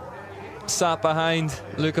 sat behind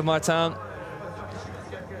Luca Martin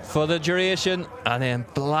for the duration and then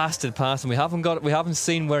blasted past him. We haven't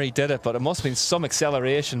seen where he did it, but it must have been some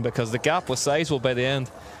acceleration because the gap was sizable by the end.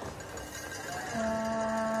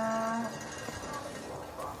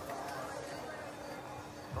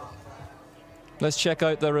 Let's check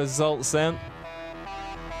out the results then.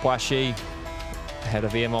 Boishy ahead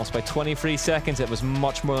of Amos by 23 seconds. It was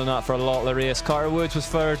much more than that for a lot of the race. Carter Woods was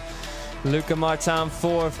third, Luca Martin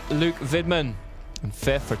fourth, Luke Widman and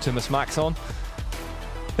fifth for Thomas Maxon.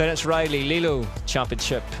 Then it's Riley Lilo,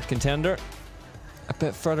 championship contender. A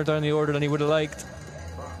bit further down the order than he would have liked.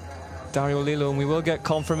 Dario Lilo, and we will get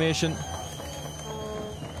confirmation.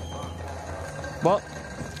 But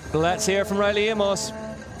let's hear from Riley Amos.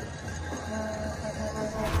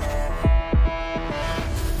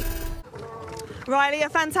 Riley, a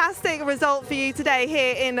fantastic result for you today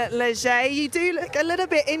here in Leger. You do look a little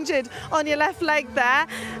bit injured on your left leg there.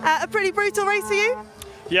 A pretty brutal race for you?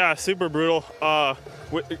 Yeah, super brutal.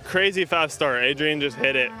 Crazy fast start. Adrian just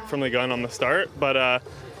hit it from the gun on the start, but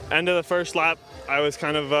end of the first lap, I was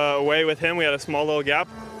kind of away with him. We had a small little gap,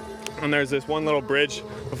 and there's this one little bridge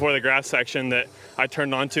before the grass section that I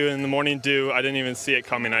turned onto in the morning dew. I didn't even see it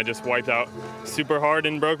coming. I just wiped out super hard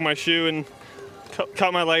and broke my shoe and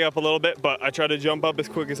cut my leg up a little bit, but I tried to jump up as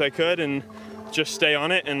quick as I could and just stay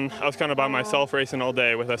on it, and I was kind of by myself racing all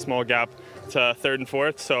day with a small gap to third and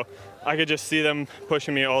fourth, so I could just see them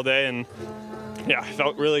pushing me all day, and yeah, I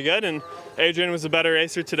felt really good. And Adrian was a better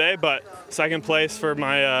racer today, but second place for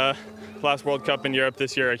my last World Cup in Europe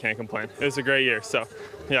this year, I can't complain. It was a great year, so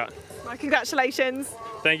yeah. Well, congratulations.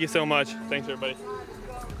 Thank you so much. Thanks, everybody.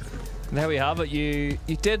 There we have it. You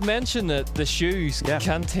did mention that the shoes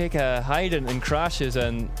can take a hiding in crashes,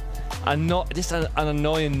 and not just an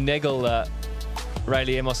annoying niggle that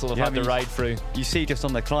Riley Amos will have had to ride through. You see just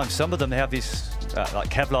on the climb, some of them, they have these like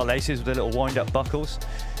Kevlar laces with the little wind-up buckles.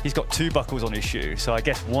 he's got 2 buckles on his shoe, so I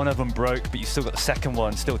guess one of them broke, but you still got the second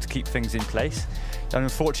one still to keep things in place. And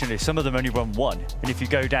unfortunately, some of them only run 1. And if you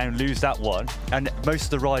go down, lose that one, and most of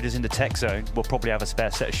the riders in the tech zone will probably have a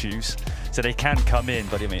spare set of shoes, so they can come in,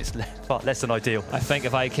 but I mean, it's far less than ideal. I think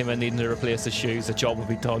if I came in needing to replace the shoes, the job would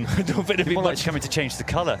be done. I don't think it'd be more much like coming to change the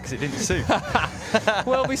colour because it didn't suit.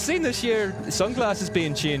 Well, we've seen this year sunglasses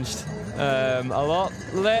being changed a lot.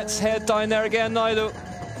 Let's head down there again now, though.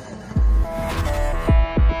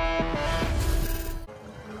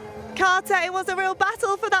 Carter, it was a real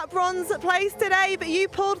battle for that bronze place today, but you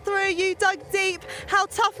pulled through, you dug deep. How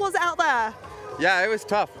tough was it out there? Yeah, it was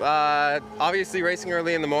tough. Obviously, racing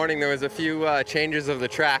early in the morning, there was a few changes of the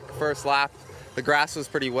track. First lap, the grass was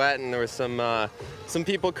pretty wet, and there was some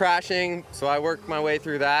people crashing, so I worked my way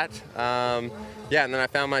through that. Yeah, and then I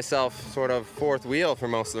found myself sort of 4th wheel for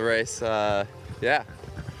most of the race. Yeah.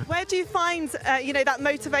 Where do you find, you know, that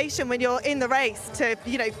motivation when you're in the race to,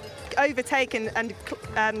 you know, overtake and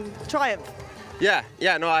triumph? Yeah.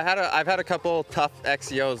 No, I've had a couple tough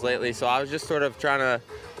XCOs lately, so I was just sort of trying to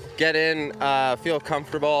get in, feel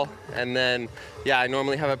comfortable, and then yeah, I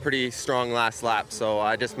normally have a pretty strong last lap, so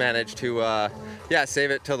I just managed to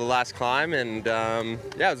save it till the last climb, and yeah,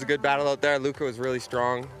 it was a good battle out there. Luca was really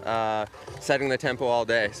strong, setting the tempo all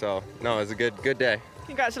day, so no, it was a good day.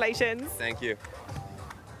 Congratulations. Thank you.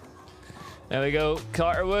 There we go.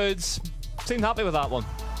 Carter Woods seemed happy with that one.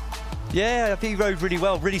 Yeah, I think he rode really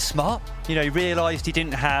well, really smart. You know, he realised he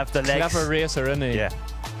didn't have the legs. Clever racer, isn't he? Yeah.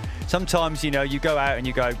 Sometimes, you know, you go out and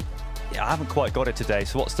you go, yeah, I haven't quite got it today,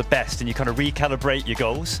 so what's the best? And you kind of recalibrate your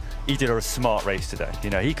goals. He did a smart race today. You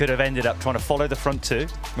know, he could have ended up trying to follow the front 2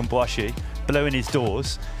 on Boischi, blowing his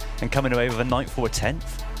doors and coming away with a 9th or a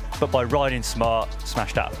 10th. But by riding smart,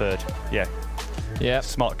 smashed that 3rd. Yeah,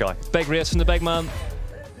 smart guy. Big race from the big man.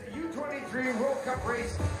 The U23 World Cup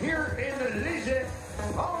race here in Ligier.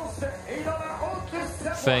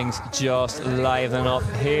 Things just livening up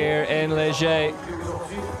here in Ligier.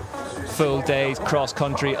 Full days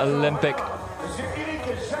cross-country Olympic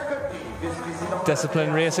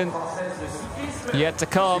discipline racing yet to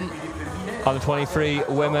come. Under 23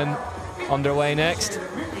 women underway next.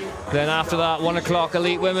 Then after that, 1 o'clock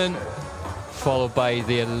elite women, followed by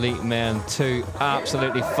the elite men. 2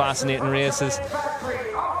 absolutely fascinating races,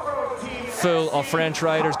 full of French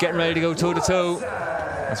riders getting ready to go toe-to-toe,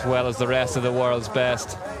 as well as the rest of the world's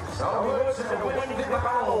best.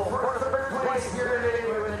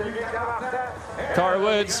 Carter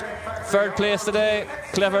Woods, 3rd place today.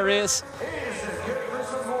 Clever race.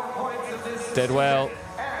 Did well.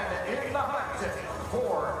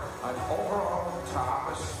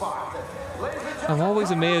 I'm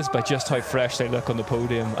always amazed by just how fresh they look on the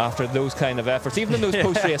podium after those kind of efforts. Even in those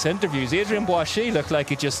post-race interviews, Adrien Boischi looked like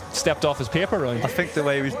he just stepped off his paper round. I think the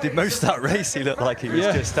way he did most of that race, he looked like he was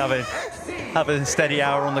just having a steady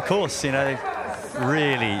hour on the course. You know,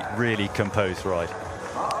 really, really composed ride.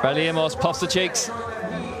 Riley Amos puffs the cheeks.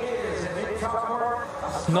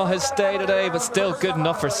 Not his stay today, but still good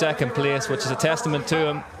enough for 2nd place, which is a testament to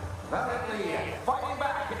him. Fighting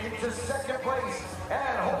back into 2nd place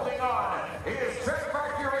and holding on is Trek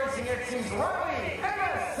Factory Racing XC's Riley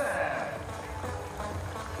Amos.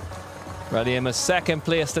 Riley Amos, 2nd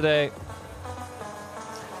place today.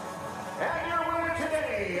 And your winner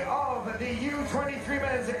today of the U23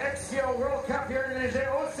 Men's XCO World Cup here in Ligier.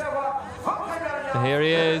 Here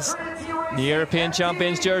he is, the European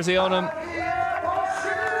Champions jersey on him.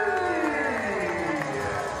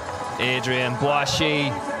 Adrien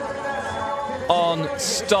Boischi,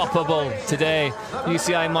 unstoppable today.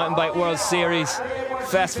 UCI Mountain Bike World Series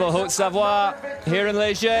Festival Haute-Savoie here in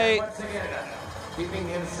Ligier.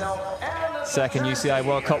 2nd UCI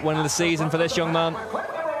World Cup win of the season for this young man.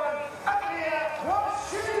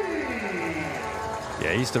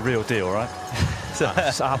 Yeah, he's the real deal, right?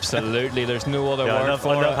 Absolutely, there's no other word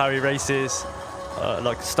for it. I love how he races,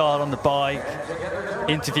 like style on the bike,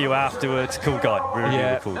 interview afterwards, cool guy,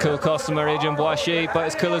 really cool guy. Cool customer, Adrien Boischi, but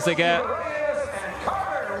as cool as they get.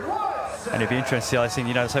 And it'd be interesting, I think,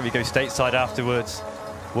 you know, so we go stateside afterwards.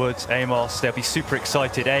 Woods, Amos, they'll be super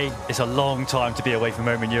excited. It's a long time to be away from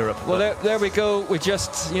home in Europe. Well, there we go. We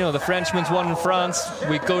just, you know, the Frenchman's won in France.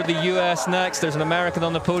 We go to the US next. There's an American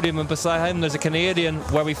on the podium, and beside him there's a Canadian,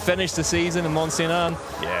 where we finished the season in Mont Saint Anne.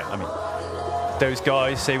 Yeah, I mean, those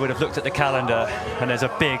guys, they would have looked at the calendar, and there's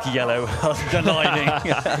a big yellow underlining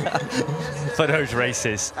for those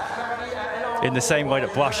races. In the same way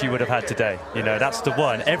that Boischi would have had today. You know, that's the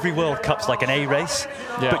one. Every World Cup's like an A race,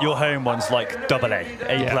 but your home one's like double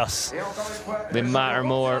A plus. They matter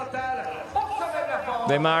more.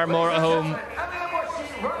 They matter more at home.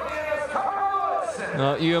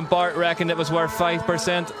 Well, you and Bart reckoned it was worth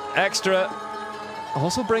 5% extra.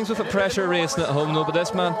 Also brings with it pressure racing at home though, but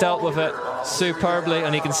this man dealt with it superbly,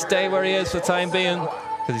 and he can stay where he is for the time being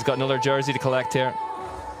because he's got another jersey to collect here.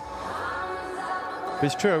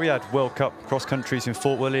 It's true, we had World Cup cross countries in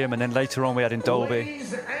Fort William, and then later on we had in Dolby.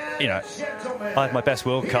 You know, I had my best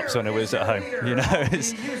World Cups when I was at home, you know,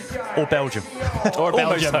 it's, or Belgium. Or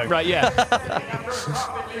Belgium, right, yeah.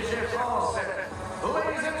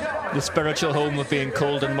 The spiritual home of being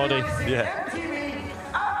cold and muddy. Yeah.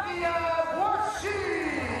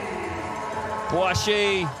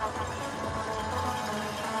 Boishy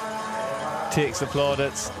takes the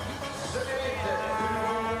plaudits.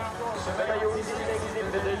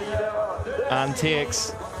 And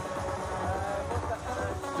takes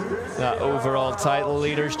that overall title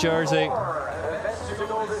leader's jersey.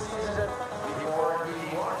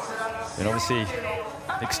 And obviously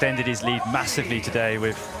extended his lead massively today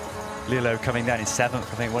with Lilo coming down in 7th, I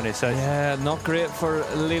think, wasn't it? So yeah, not great for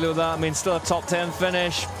Lilo that. I mean, still a top 10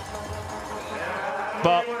 finish.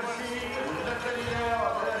 But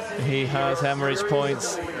he has hemorrhage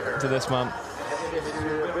points to this man.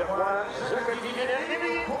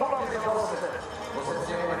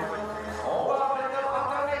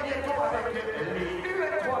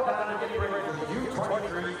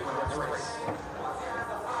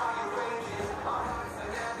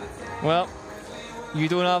 Well, you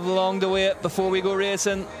don't have long to wait before we go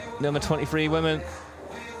racing. Number 23 women.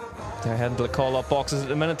 They're heading to the call-up boxes at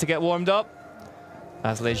the minute to get warmed up,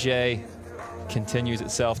 as Leger continues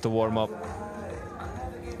itself to warm up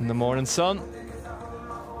in the morning sun.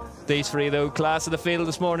 These three, though, class of the field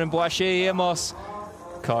this morning: Boishy, Amos,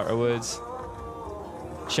 Carter Woods.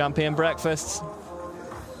 Champagne breakfasts.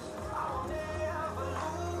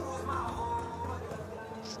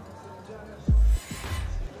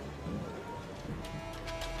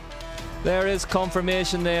 There is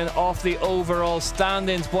confirmation then of the overall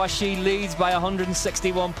standings. Boishy leads by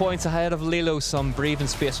 161 points ahead of Lilo. Some breathing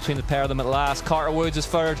space between the pair of them at last. Carter Woods is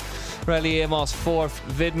third, Riley Amos fourth,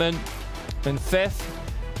 Vidman in fifth.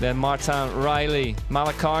 Then Martin Riley,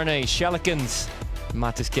 Malacarne, Shelikins,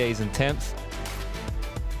 Mattis Gaze in 10th.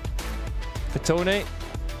 Fatone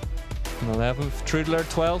in 11th, Trudler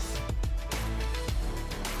 12th.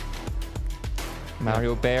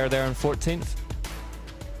 Mario Bear there in 14th.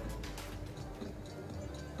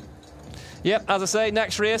 Yep, as I say,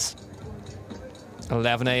 next race,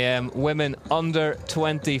 11 AM, women under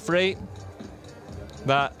 23.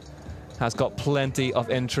 That has got plenty of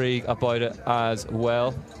intrigue about it as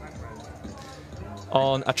well.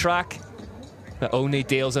 On a track that only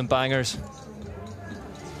deals in bangers.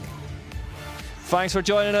 Thanks for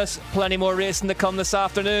joining us. Plenty more racing to come this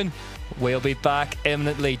afternoon. We'll be back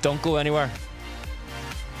imminently. Don't go anywhere.